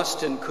were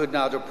lost and could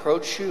not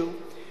approach you,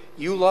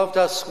 you loved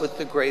us with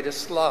the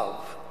greatest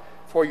love.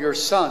 For your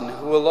Son,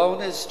 who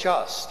alone is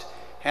just,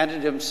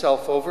 handed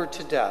himself over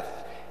to death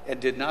and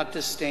did not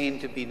disdain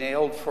to be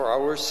nailed for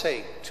our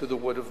sake to the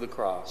wood of the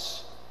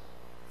cross.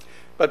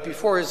 But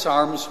before his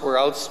arms were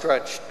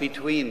outstretched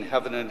between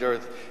heaven and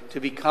earth to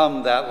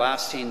become that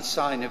lasting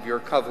sign of your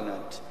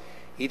covenant,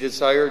 he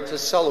desired to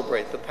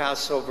celebrate the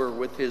Passover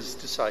with his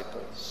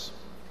disciples.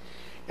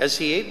 As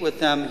he ate with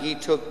them, he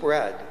took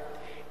bread,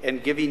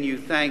 and giving you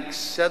thanks,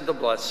 said the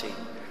blessing,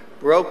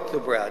 broke the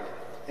bread,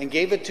 and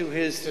gave it to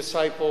his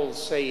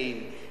disciples,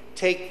 saying,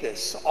 "Take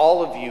this,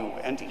 all of you,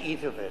 and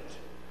eat of it,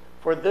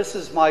 for this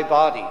is my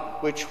body,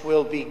 which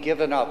will be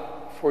given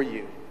up for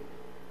you."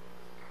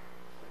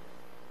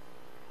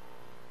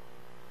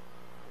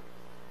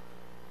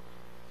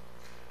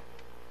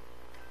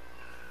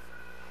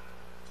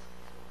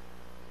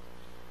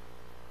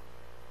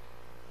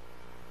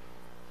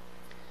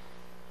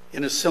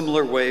 In a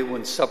similar way,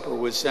 when supper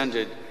was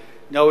ended,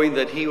 knowing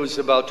that he was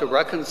about to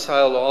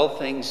reconcile all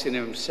things in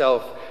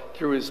himself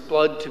through his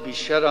blood to be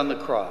shed on the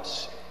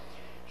cross,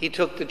 he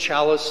took the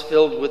chalice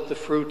filled with the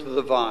fruit of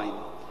the vine,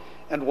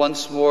 and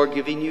once more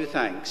giving you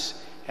thanks,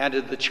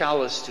 handed the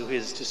chalice to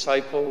his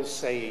disciples,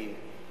 saying,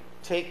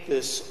 "Take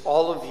this,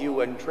 all of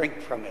you, and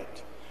drink from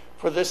it,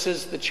 for this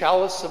is the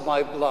chalice of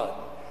my blood,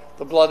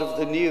 the blood of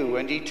the new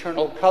and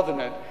eternal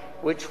covenant,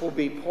 which will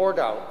be poured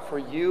out for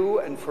you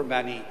and for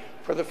many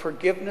for the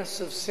forgiveness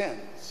of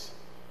sins.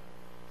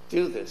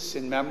 Do this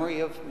in memory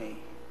of me."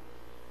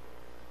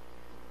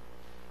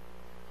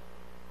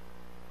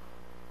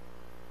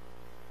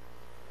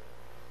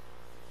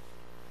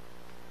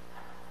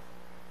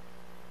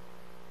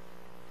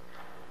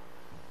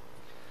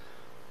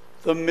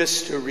 The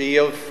mystery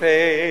of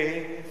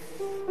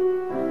faith.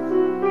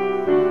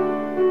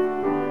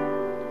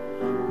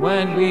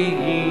 When we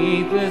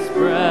eat this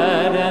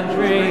bread and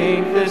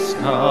drink this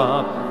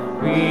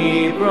cup,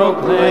 we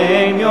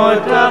proclaim your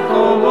death,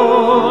 O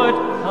Lord,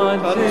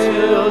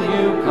 until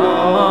you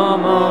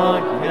come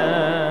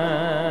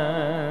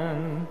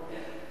again.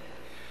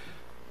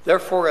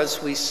 Therefore,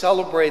 as we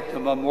celebrate the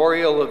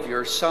memorial of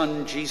your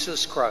Son,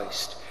 Jesus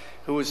Christ,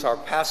 who is our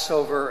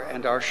Passover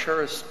and our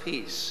surest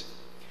peace,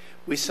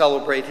 we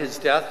celebrate his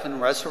death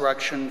and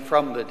resurrection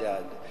from the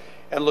dead,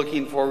 and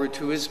looking forward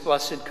to his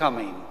blessed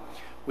coming,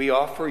 we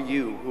offer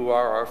you, who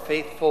are our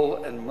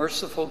faithful and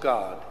merciful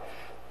God,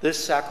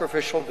 this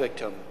sacrificial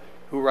victim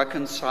who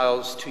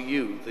reconciles to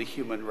you the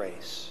human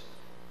race.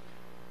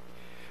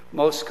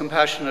 Most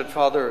compassionate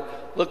Father,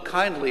 look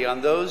kindly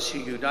on those you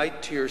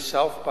unite to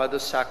yourself by the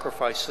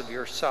sacrifice of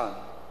your Son,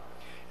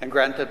 and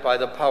grant that by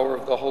the power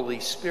of the Holy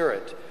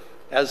Spirit,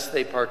 as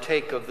they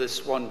partake of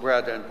this one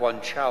bread and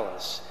one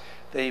chalice,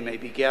 they may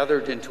be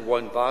gathered into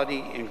one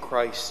body in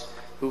Christ,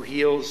 who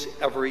heals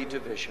every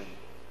division.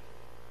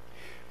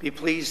 Be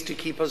pleased to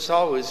keep us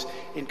always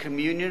in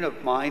communion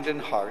of mind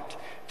and heart,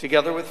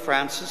 together with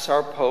Francis,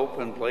 our Pope,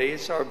 and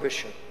Blaise, our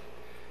Bishop.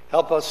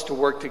 Help us to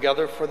work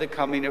together for the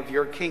coming of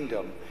your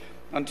kingdom,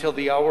 until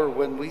the hour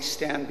when we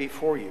stand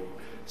before you,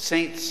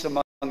 saints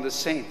among the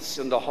saints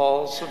in the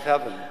halls of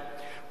heaven,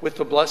 with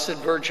the Blessed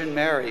Virgin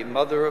Mary,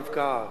 Mother of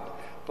God,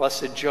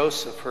 Blessed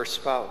Joseph, her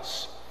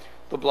spouse,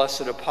 the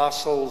blessed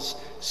apostles,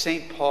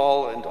 St.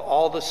 Paul, and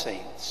all the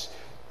saints,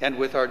 and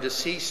with our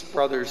deceased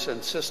brothers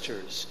and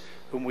sisters,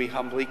 whom we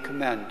humbly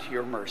commend to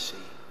your mercy.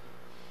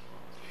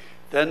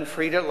 Then,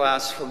 freed at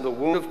last from the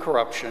wound of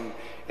corruption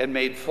and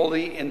made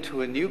fully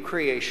into a new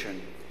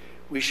creation,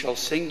 we shall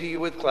sing to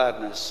you with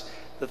gladness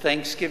the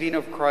thanksgiving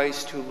of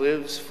Christ, who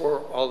lives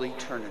for all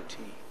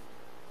eternity.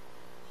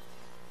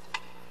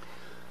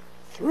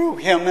 Through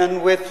him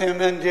and with him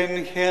and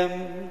in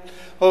him,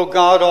 O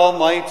God,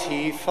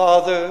 Almighty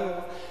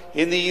Father,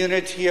 in the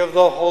unity of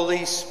the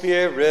Holy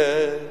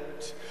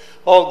Spirit,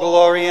 all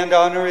glory and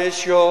honor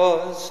is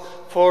yours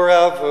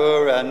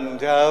forever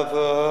and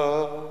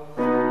ever.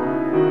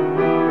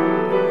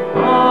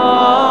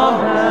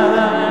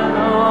 Amen,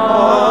 amen,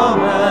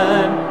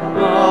 amen,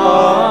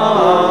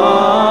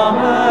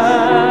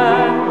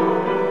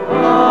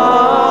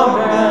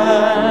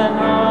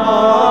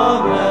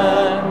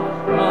 amen,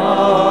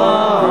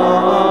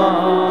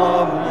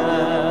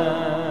 amen.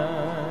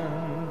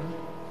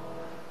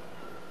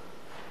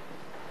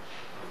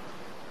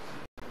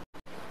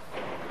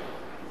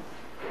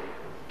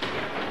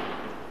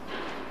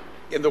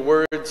 In the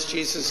words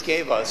Jesus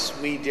gave us,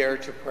 we dare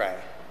to pray.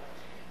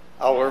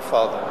 Our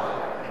Father,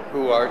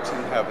 who art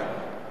in heaven,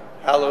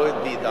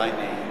 hallowed be thy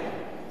name.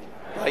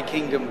 Thy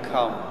kingdom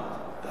come,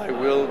 thy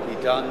will be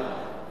done,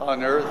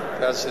 on earth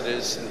as it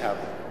is in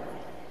heaven.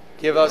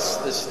 Give us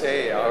this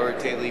day our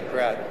daily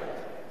bread,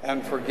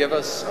 and forgive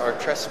us our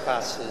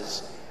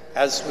trespasses,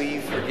 as we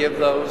forgive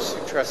those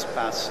who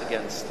trespass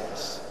against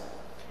us.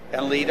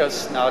 And lead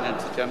us not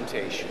into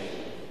temptation,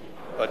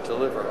 but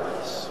deliver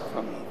us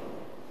from evil.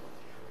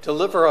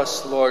 Deliver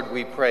us, Lord,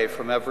 we pray,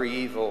 from every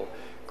evil.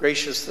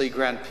 Graciously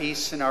grant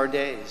peace in our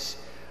days,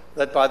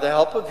 that by the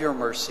help of your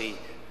mercy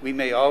we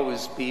may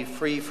always be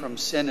free from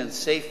sin and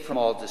safe from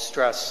all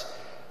distress,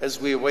 as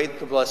we await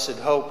the blessed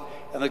hope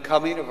and the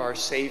coming of our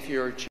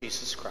Savior,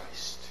 Jesus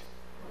Christ.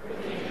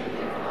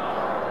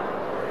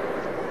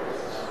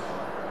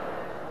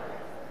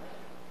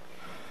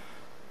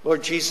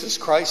 Lord Jesus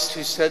Christ,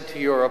 who said to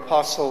your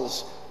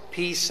apostles,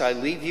 "Peace I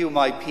leave you,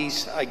 my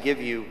peace I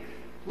give you,"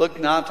 look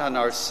not on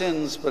our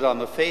sins, but on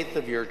the faith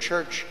of your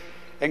church,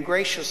 and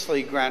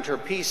graciously grant her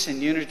peace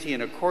and unity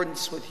in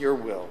accordance with your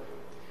will,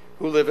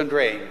 who live and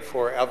reign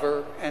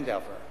forever and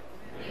ever.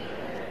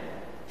 Amen.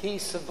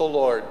 Peace of the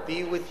Lord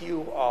be with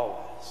you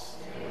always.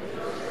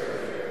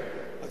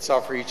 Let's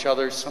offer each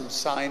other some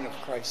sign of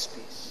Christ's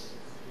peace.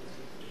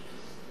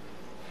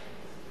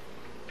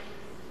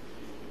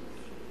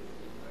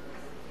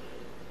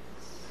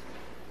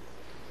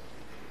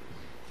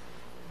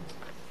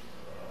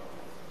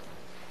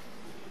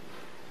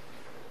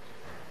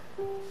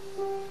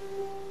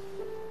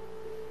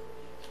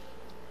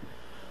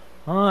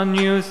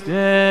 Agnus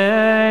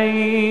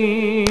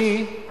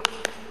Dei,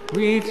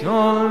 qui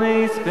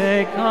tollis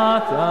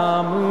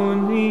peccata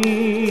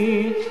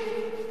mundi,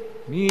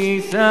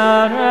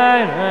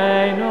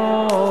 miserere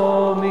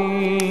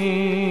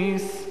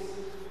nobis.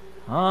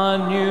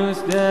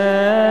 Agnus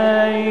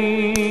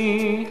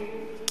Dei,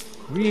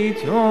 qui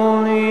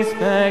tollis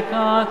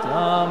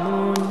peccata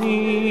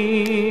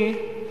mundi,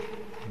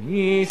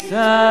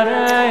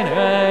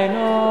 miserere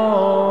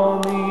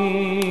nobis.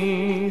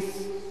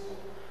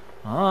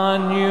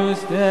 Agnus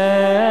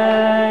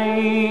Dei,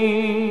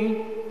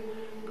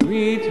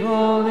 qui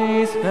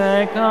tollis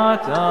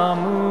peccata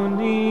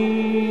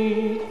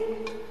mundi,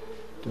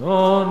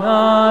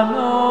 dona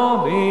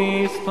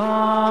nobis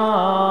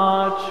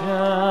pacem.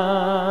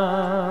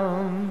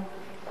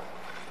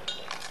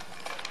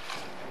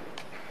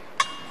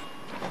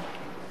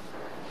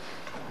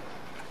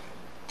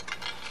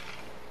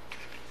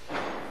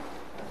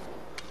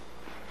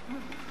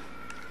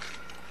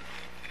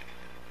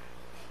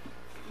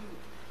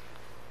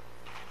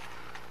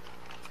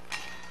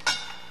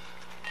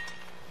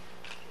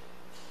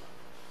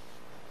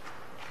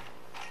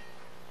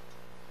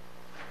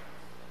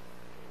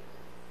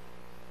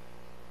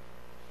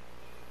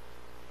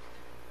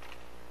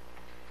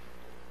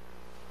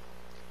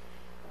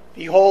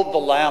 Behold the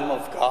Lamb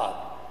of God.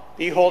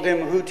 Behold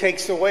him who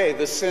takes away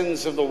the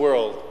sins of the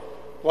world.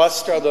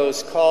 Blessed are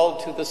those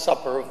called to the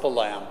supper of the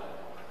Lamb.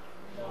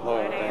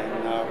 Lord, I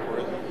am not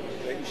worthy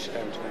that you should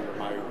enter under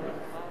my roof.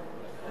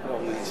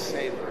 Only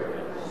say the word,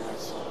 and my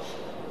soul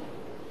shall live.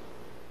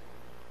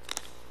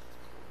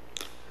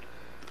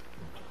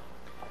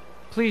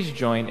 Please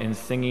join in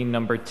singing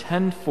number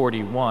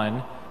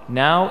 1041,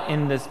 Now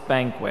in This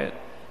Banquet,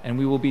 and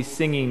we will be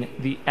singing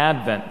the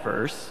Advent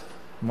verse.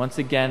 Once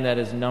again, that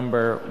is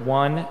number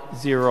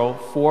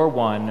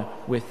 1041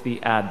 with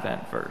the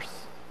Advent verse.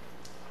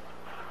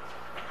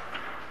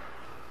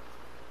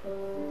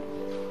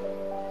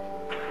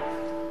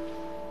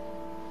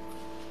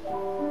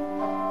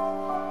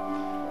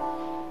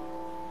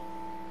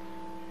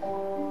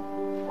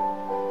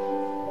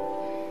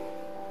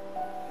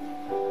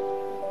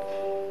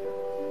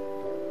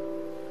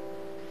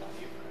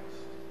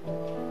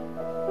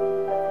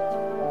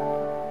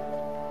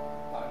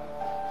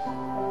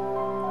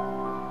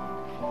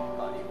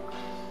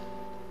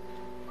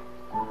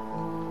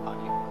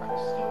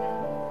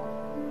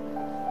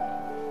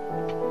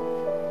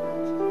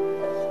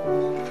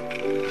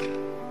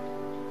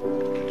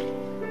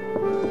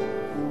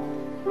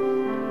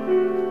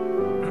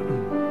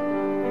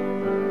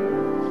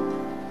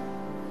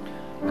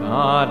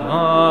 God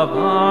of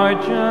our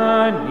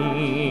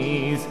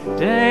journeys,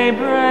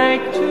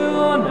 daybreak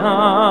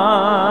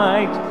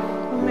tonight,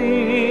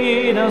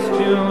 lead us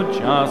to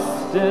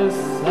justice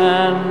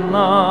and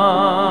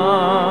light.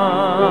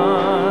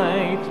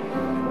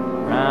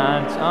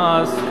 Grant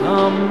us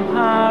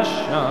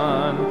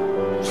compassion,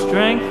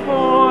 strength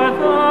for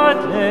the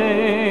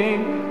day,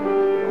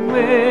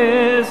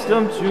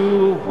 wisdom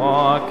to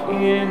walk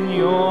in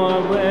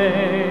your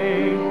way.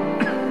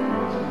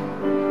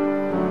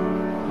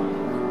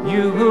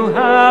 You who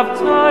have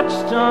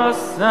touched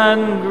us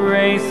and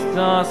graced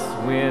us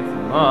with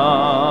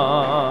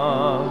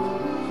love,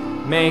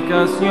 make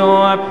us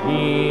your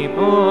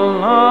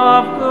people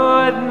of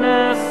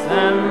goodness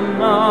and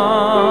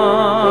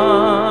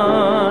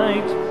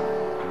light.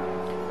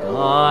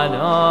 God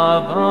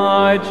of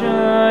our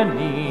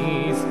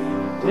journeys,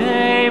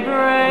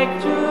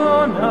 daybreak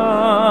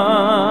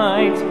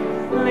tonight,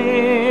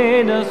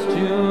 lead us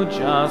to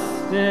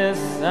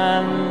justice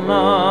and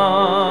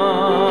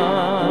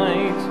light.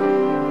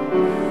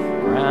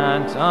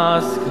 Grant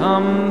us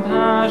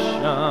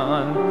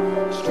compassion,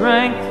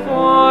 strength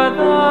for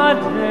the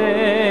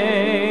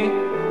day,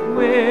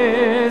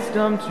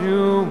 wisdom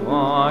to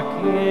walk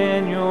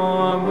in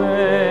your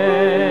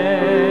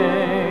way.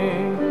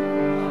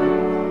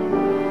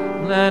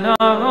 Let our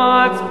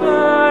hearts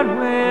burn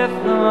with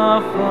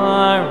the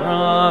fire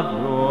of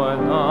your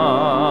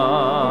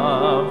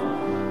love.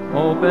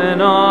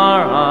 Open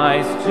our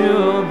eyes to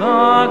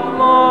the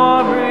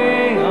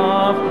glory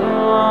of God.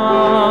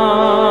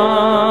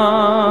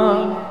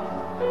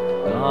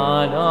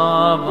 God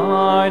of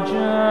our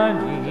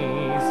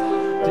journeys,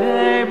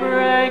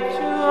 daybreak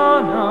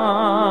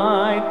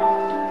tonight,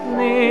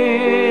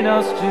 lead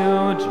us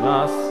to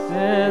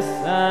justice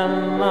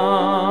and light.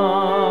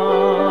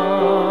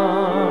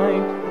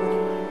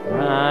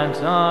 Grant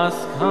us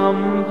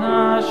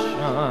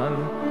compassion,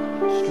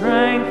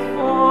 strength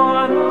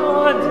for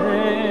the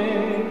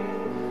day,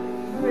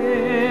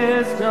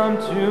 wisdom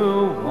to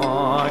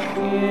walk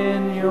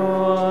in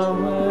your way.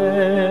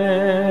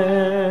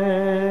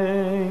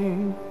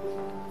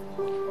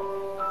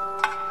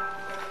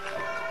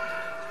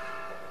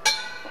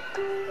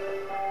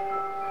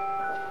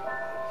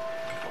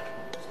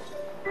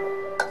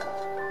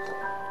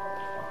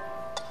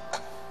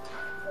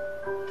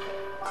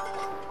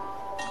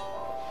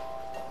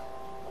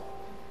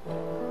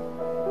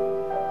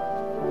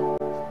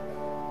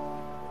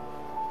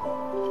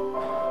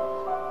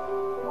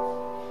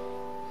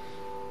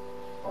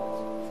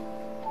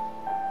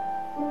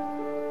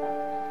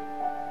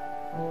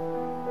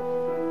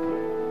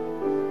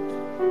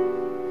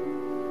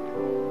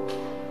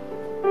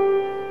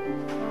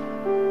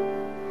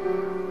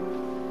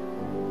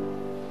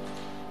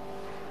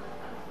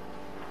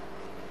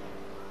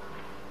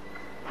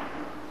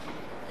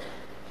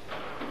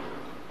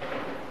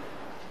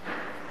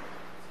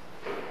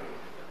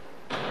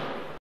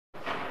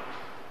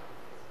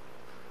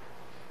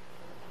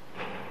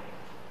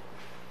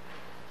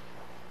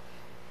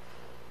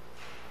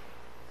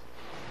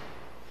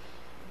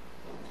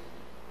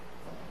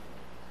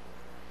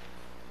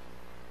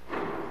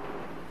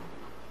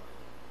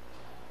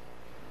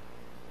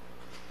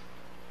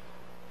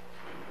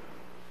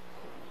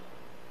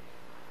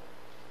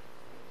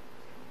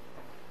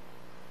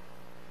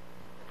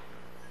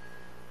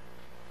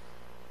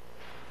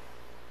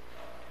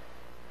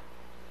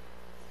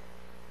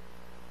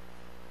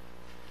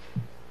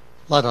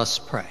 Let us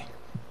pray.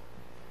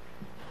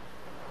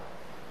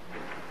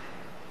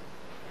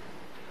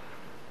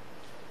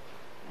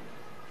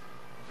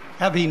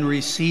 Having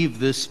received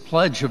this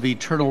pledge of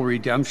eternal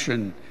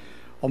redemption,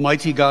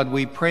 Almighty God,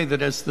 we pray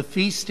that as the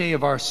feast day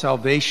of our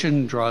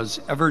salvation draws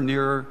ever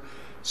nearer,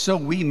 so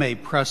we may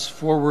press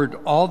forward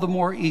all the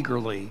more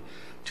eagerly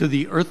to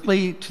the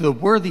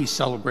worthy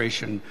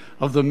celebration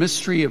of the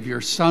mystery of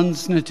your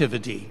Son's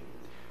nativity,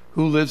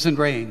 who lives and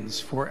reigns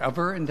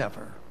forever and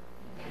ever.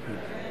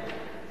 Amen.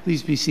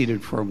 Please be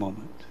seated for a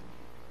moment.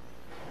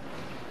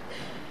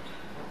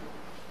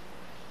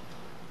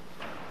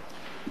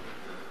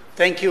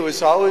 Thank you,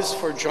 as always,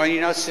 for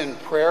joining us in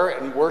prayer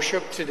and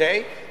worship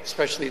today,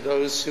 especially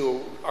those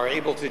who are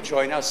able to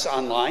join us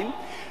online.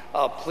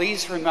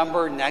 Please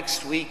remember,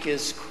 next week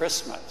is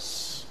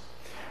Christmas.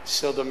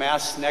 So the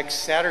Mass next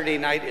Saturday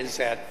night is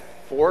at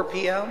 4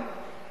 p.m.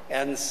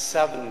 and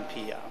 7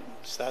 p.m.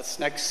 So that's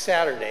next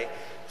Saturday.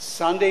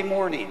 Sunday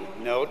morning,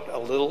 note a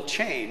little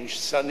change,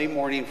 Sunday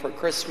morning for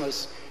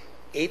Christmas,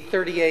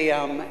 8:30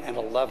 a.m. and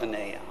 11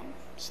 a.m.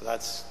 So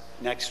that's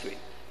next week.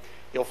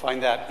 You'll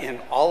find that in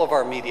all of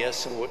our media.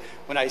 So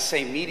when I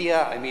say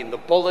media, I mean the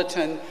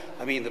bulletin,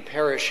 I mean the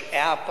parish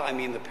app, I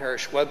mean the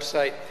parish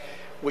website,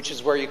 which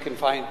is where you can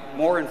find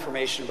more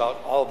information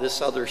about all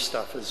this other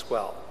stuff as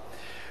well.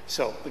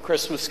 So the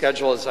Christmas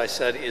schedule, as I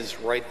said, is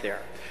right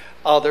there.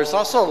 There's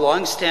also a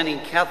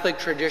long-standing Catholic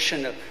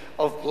tradition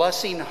of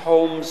blessing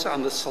homes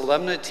on the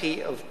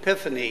Solemnity of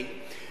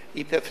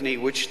Epiphany,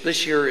 which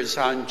this year is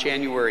on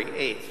January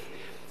 8th.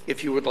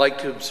 If you would like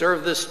to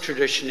observe this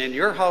tradition in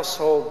your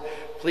household,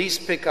 please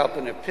pick up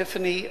an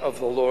Epiphany of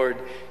the Lord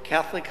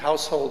Catholic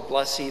Household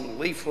Blessing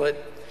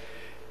leaflet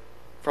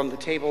from the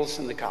tables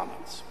in the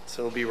Commons.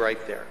 So it'll be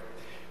right there.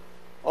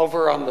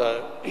 Over on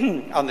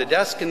the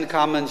desk in the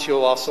Commons,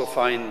 you'll also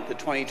find the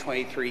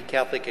 2023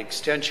 Catholic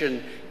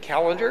Extension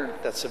calendar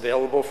that's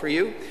available for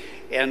you.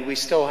 And we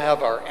still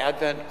have our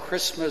Advent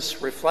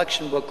Christmas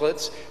reflection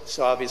booklets.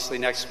 So obviously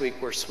next week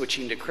we're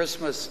switching to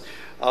Christmas.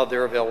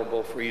 They're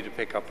available for you to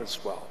pick up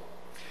as well.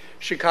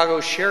 Chicago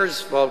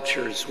Shares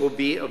vouchers will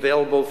be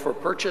available for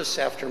purchase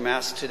after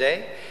Mass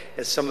today.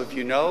 As some of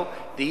you know,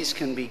 these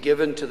can be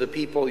given to the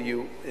people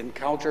you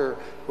encounter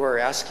who are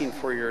asking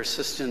for your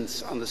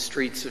assistance on the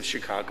streets of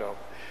Chicago.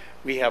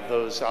 We have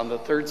those on the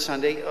third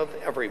Sunday of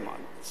every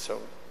month.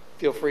 So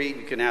feel free,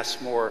 you can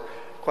ask more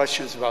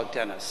questions about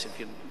Dennis,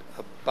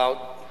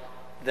 about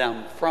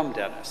them from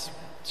Dennis.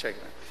 Check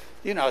it out.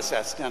 You know,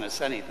 ask Dennis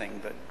anything,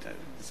 but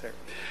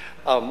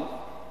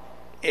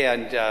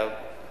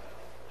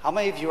how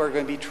many of you are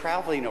going to be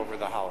traveling over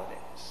the holidays?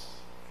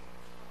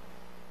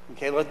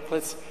 Okay,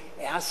 let's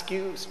ask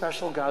you,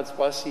 special God's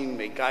blessing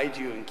may guide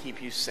you and keep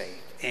you safe.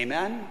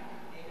 Amen?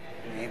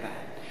 Amen. Amen.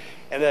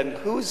 And then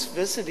who's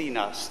visiting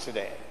us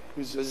today?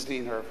 Who's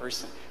visiting our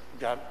person?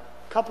 We've got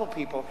a couple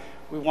people.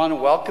 We want to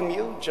welcome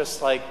you,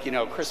 just like,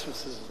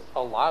 Christmas is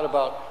a lot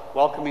about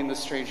welcoming the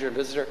stranger and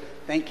visitor.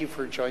 Thank you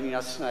for joining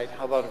us tonight.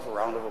 How about a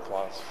round of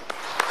applause?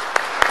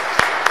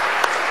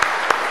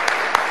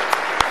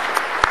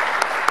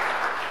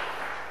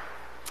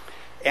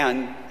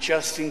 And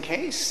just in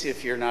case,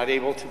 if you're not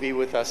able to be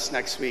with us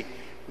next week,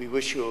 we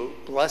wish you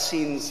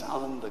blessings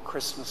on the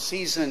Christmas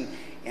season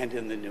and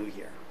in the new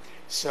year.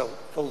 So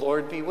the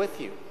Lord be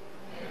with you.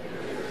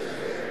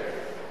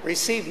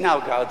 Receive now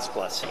God's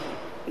blessing.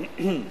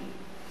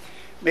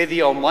 May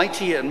the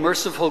Almighty and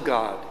merciful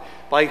God,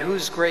 by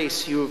whose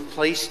grace you have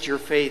placed your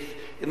faith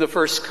in the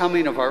first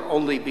coming of our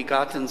only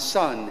begotten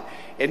Son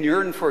and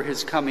yearn for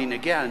his coming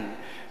again,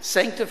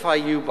 sanctify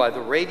you by the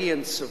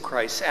radiance of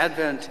Christ's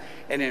advent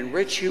and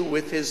enrich you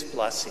with his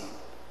blessing.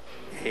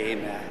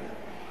 Amen.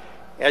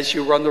 As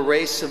you run the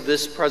race of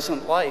this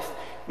present life,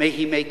 may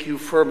he make you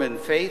firm in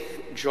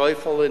faith,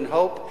 joyful in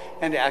hope,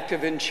 and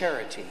active in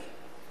charity.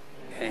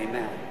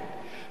 Amen.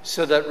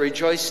 So that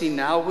rejoicing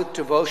now with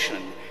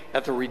devotion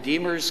at the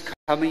Redeemer's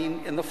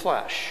coming in the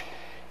flesh,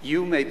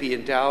 you may be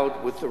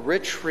endowed with the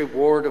rich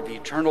reward of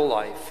eternal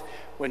life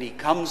when he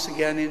comes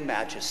again in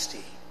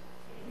majesty.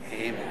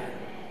 Amen.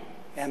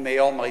 And may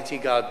Almighty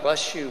God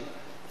bless you, the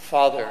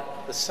Father,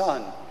 the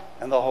Son,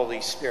 and the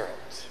Holy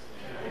Spirit.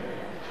 Amen.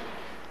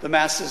 The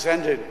Mass is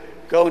ended.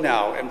 Go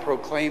now and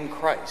proclaim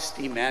Christ,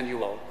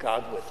 Emmanuel,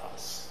 God with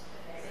us.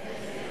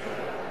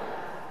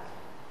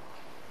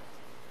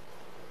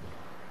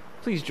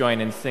 Please join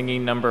in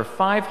singing number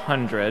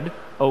 500,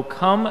 O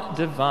Come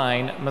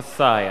Divine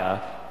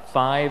Messiah,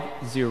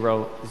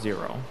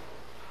 500.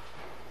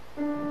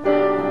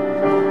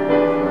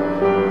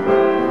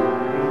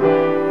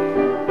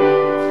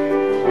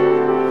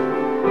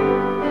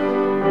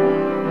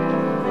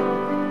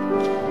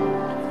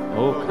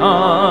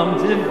 Come,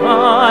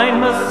 divine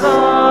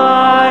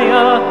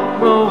Messiah,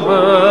 the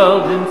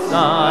world in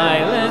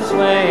silence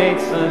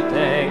waits the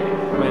day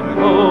when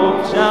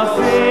hope shall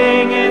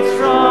sing its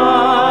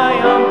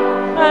triumph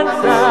and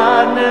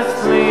sadness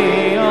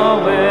flee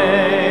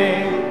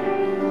away.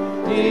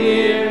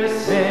 Dear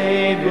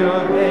Savior,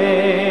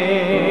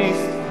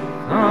 haste,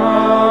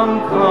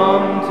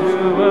 come to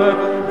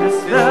earth,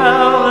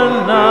 dispel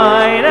the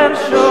night and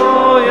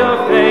show your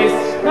face,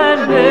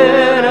 and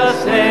bid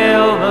us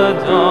hail the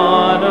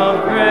dawn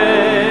of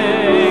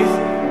grace.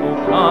 O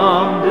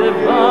come,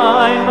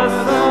 divine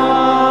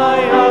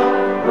Messiah,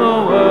 the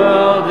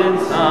world in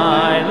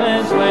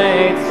silence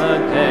waits the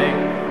day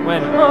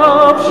when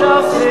hope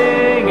shall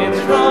sing its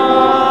triumph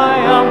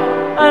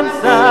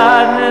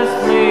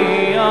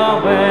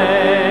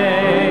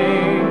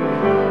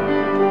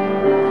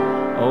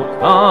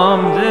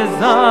come,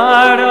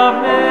 desired of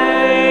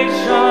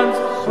nations,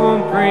 whom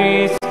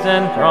priests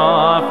and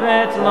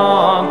prophets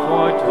long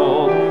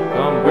foretold.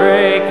 Come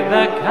break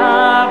the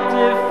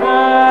captive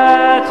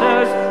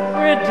fetters,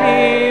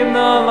 redeem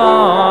the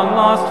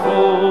long-lost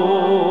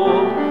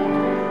fold.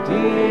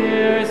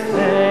 Dear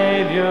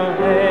Savior,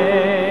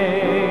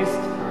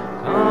 haste,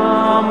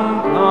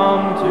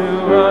 come to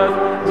earth,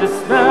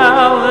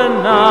 dispel the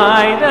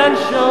night and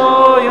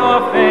show your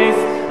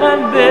face,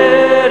 and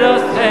bid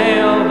us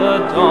hail the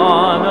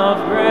dawn of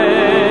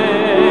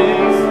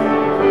grace.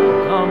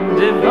 Come,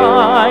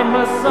 divine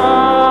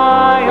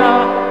Messiah,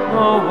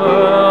 the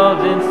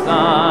world in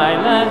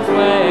silence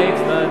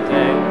waits the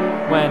day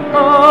when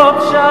hope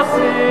shall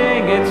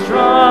sing its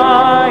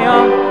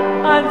triumph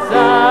and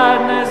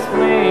sadness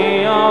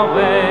flee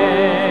away.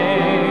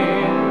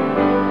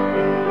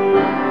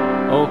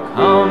 Oh,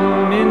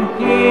 come in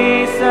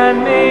peace and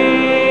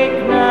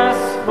meekness,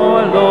 for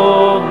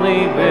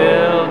lonely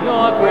will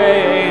your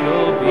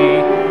cradle be.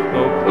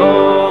 Though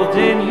clothed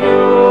in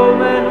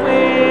human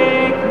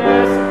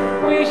weakness,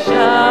 we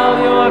shall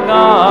your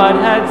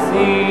Godhead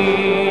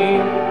see.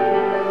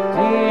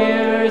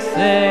 Dear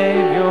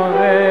Savior,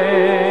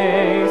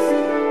 race,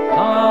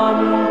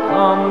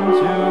 come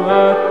to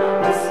earth,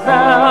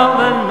 dispel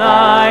the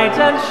night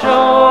and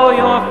show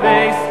your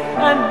face,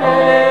 and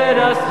bid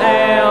us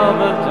hail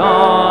the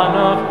dawn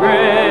of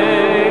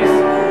grace.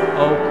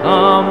 Oh,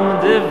 come,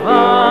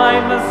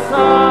 divine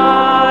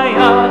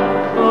Messiah,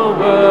 the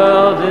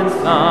world in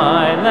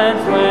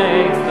silence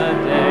waits the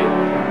day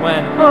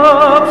when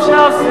hope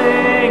shall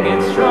sing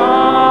its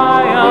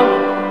triumph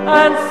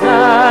and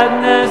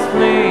sadness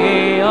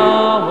flee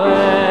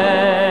away.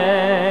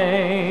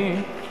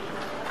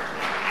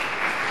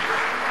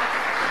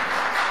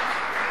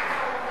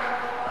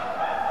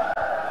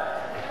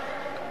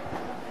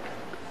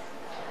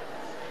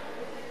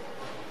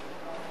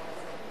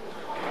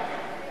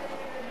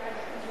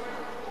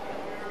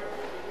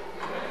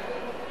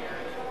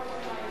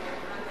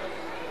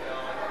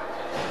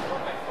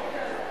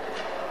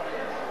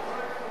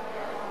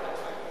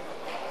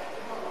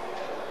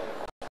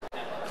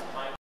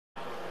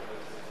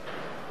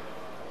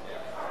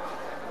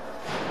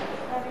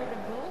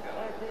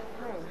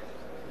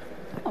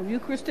 Oh,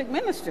 Eucharistic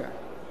minister.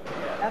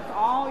 That's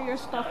all your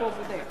stuff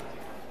over there.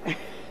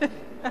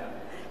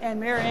 And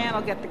Mary Ann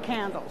will get the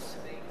candles.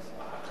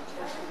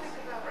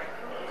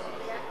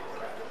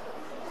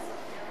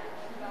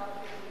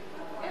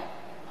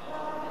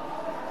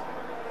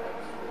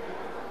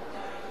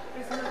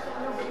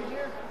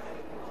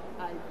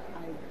 I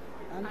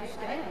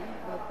understand,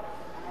 but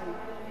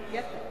I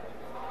get that.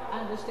 I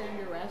understand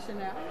your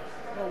rationale,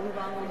 but we've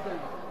always done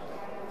it.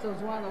 So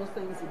it's one of those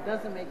things that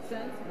doesn't make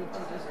sense, we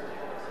can just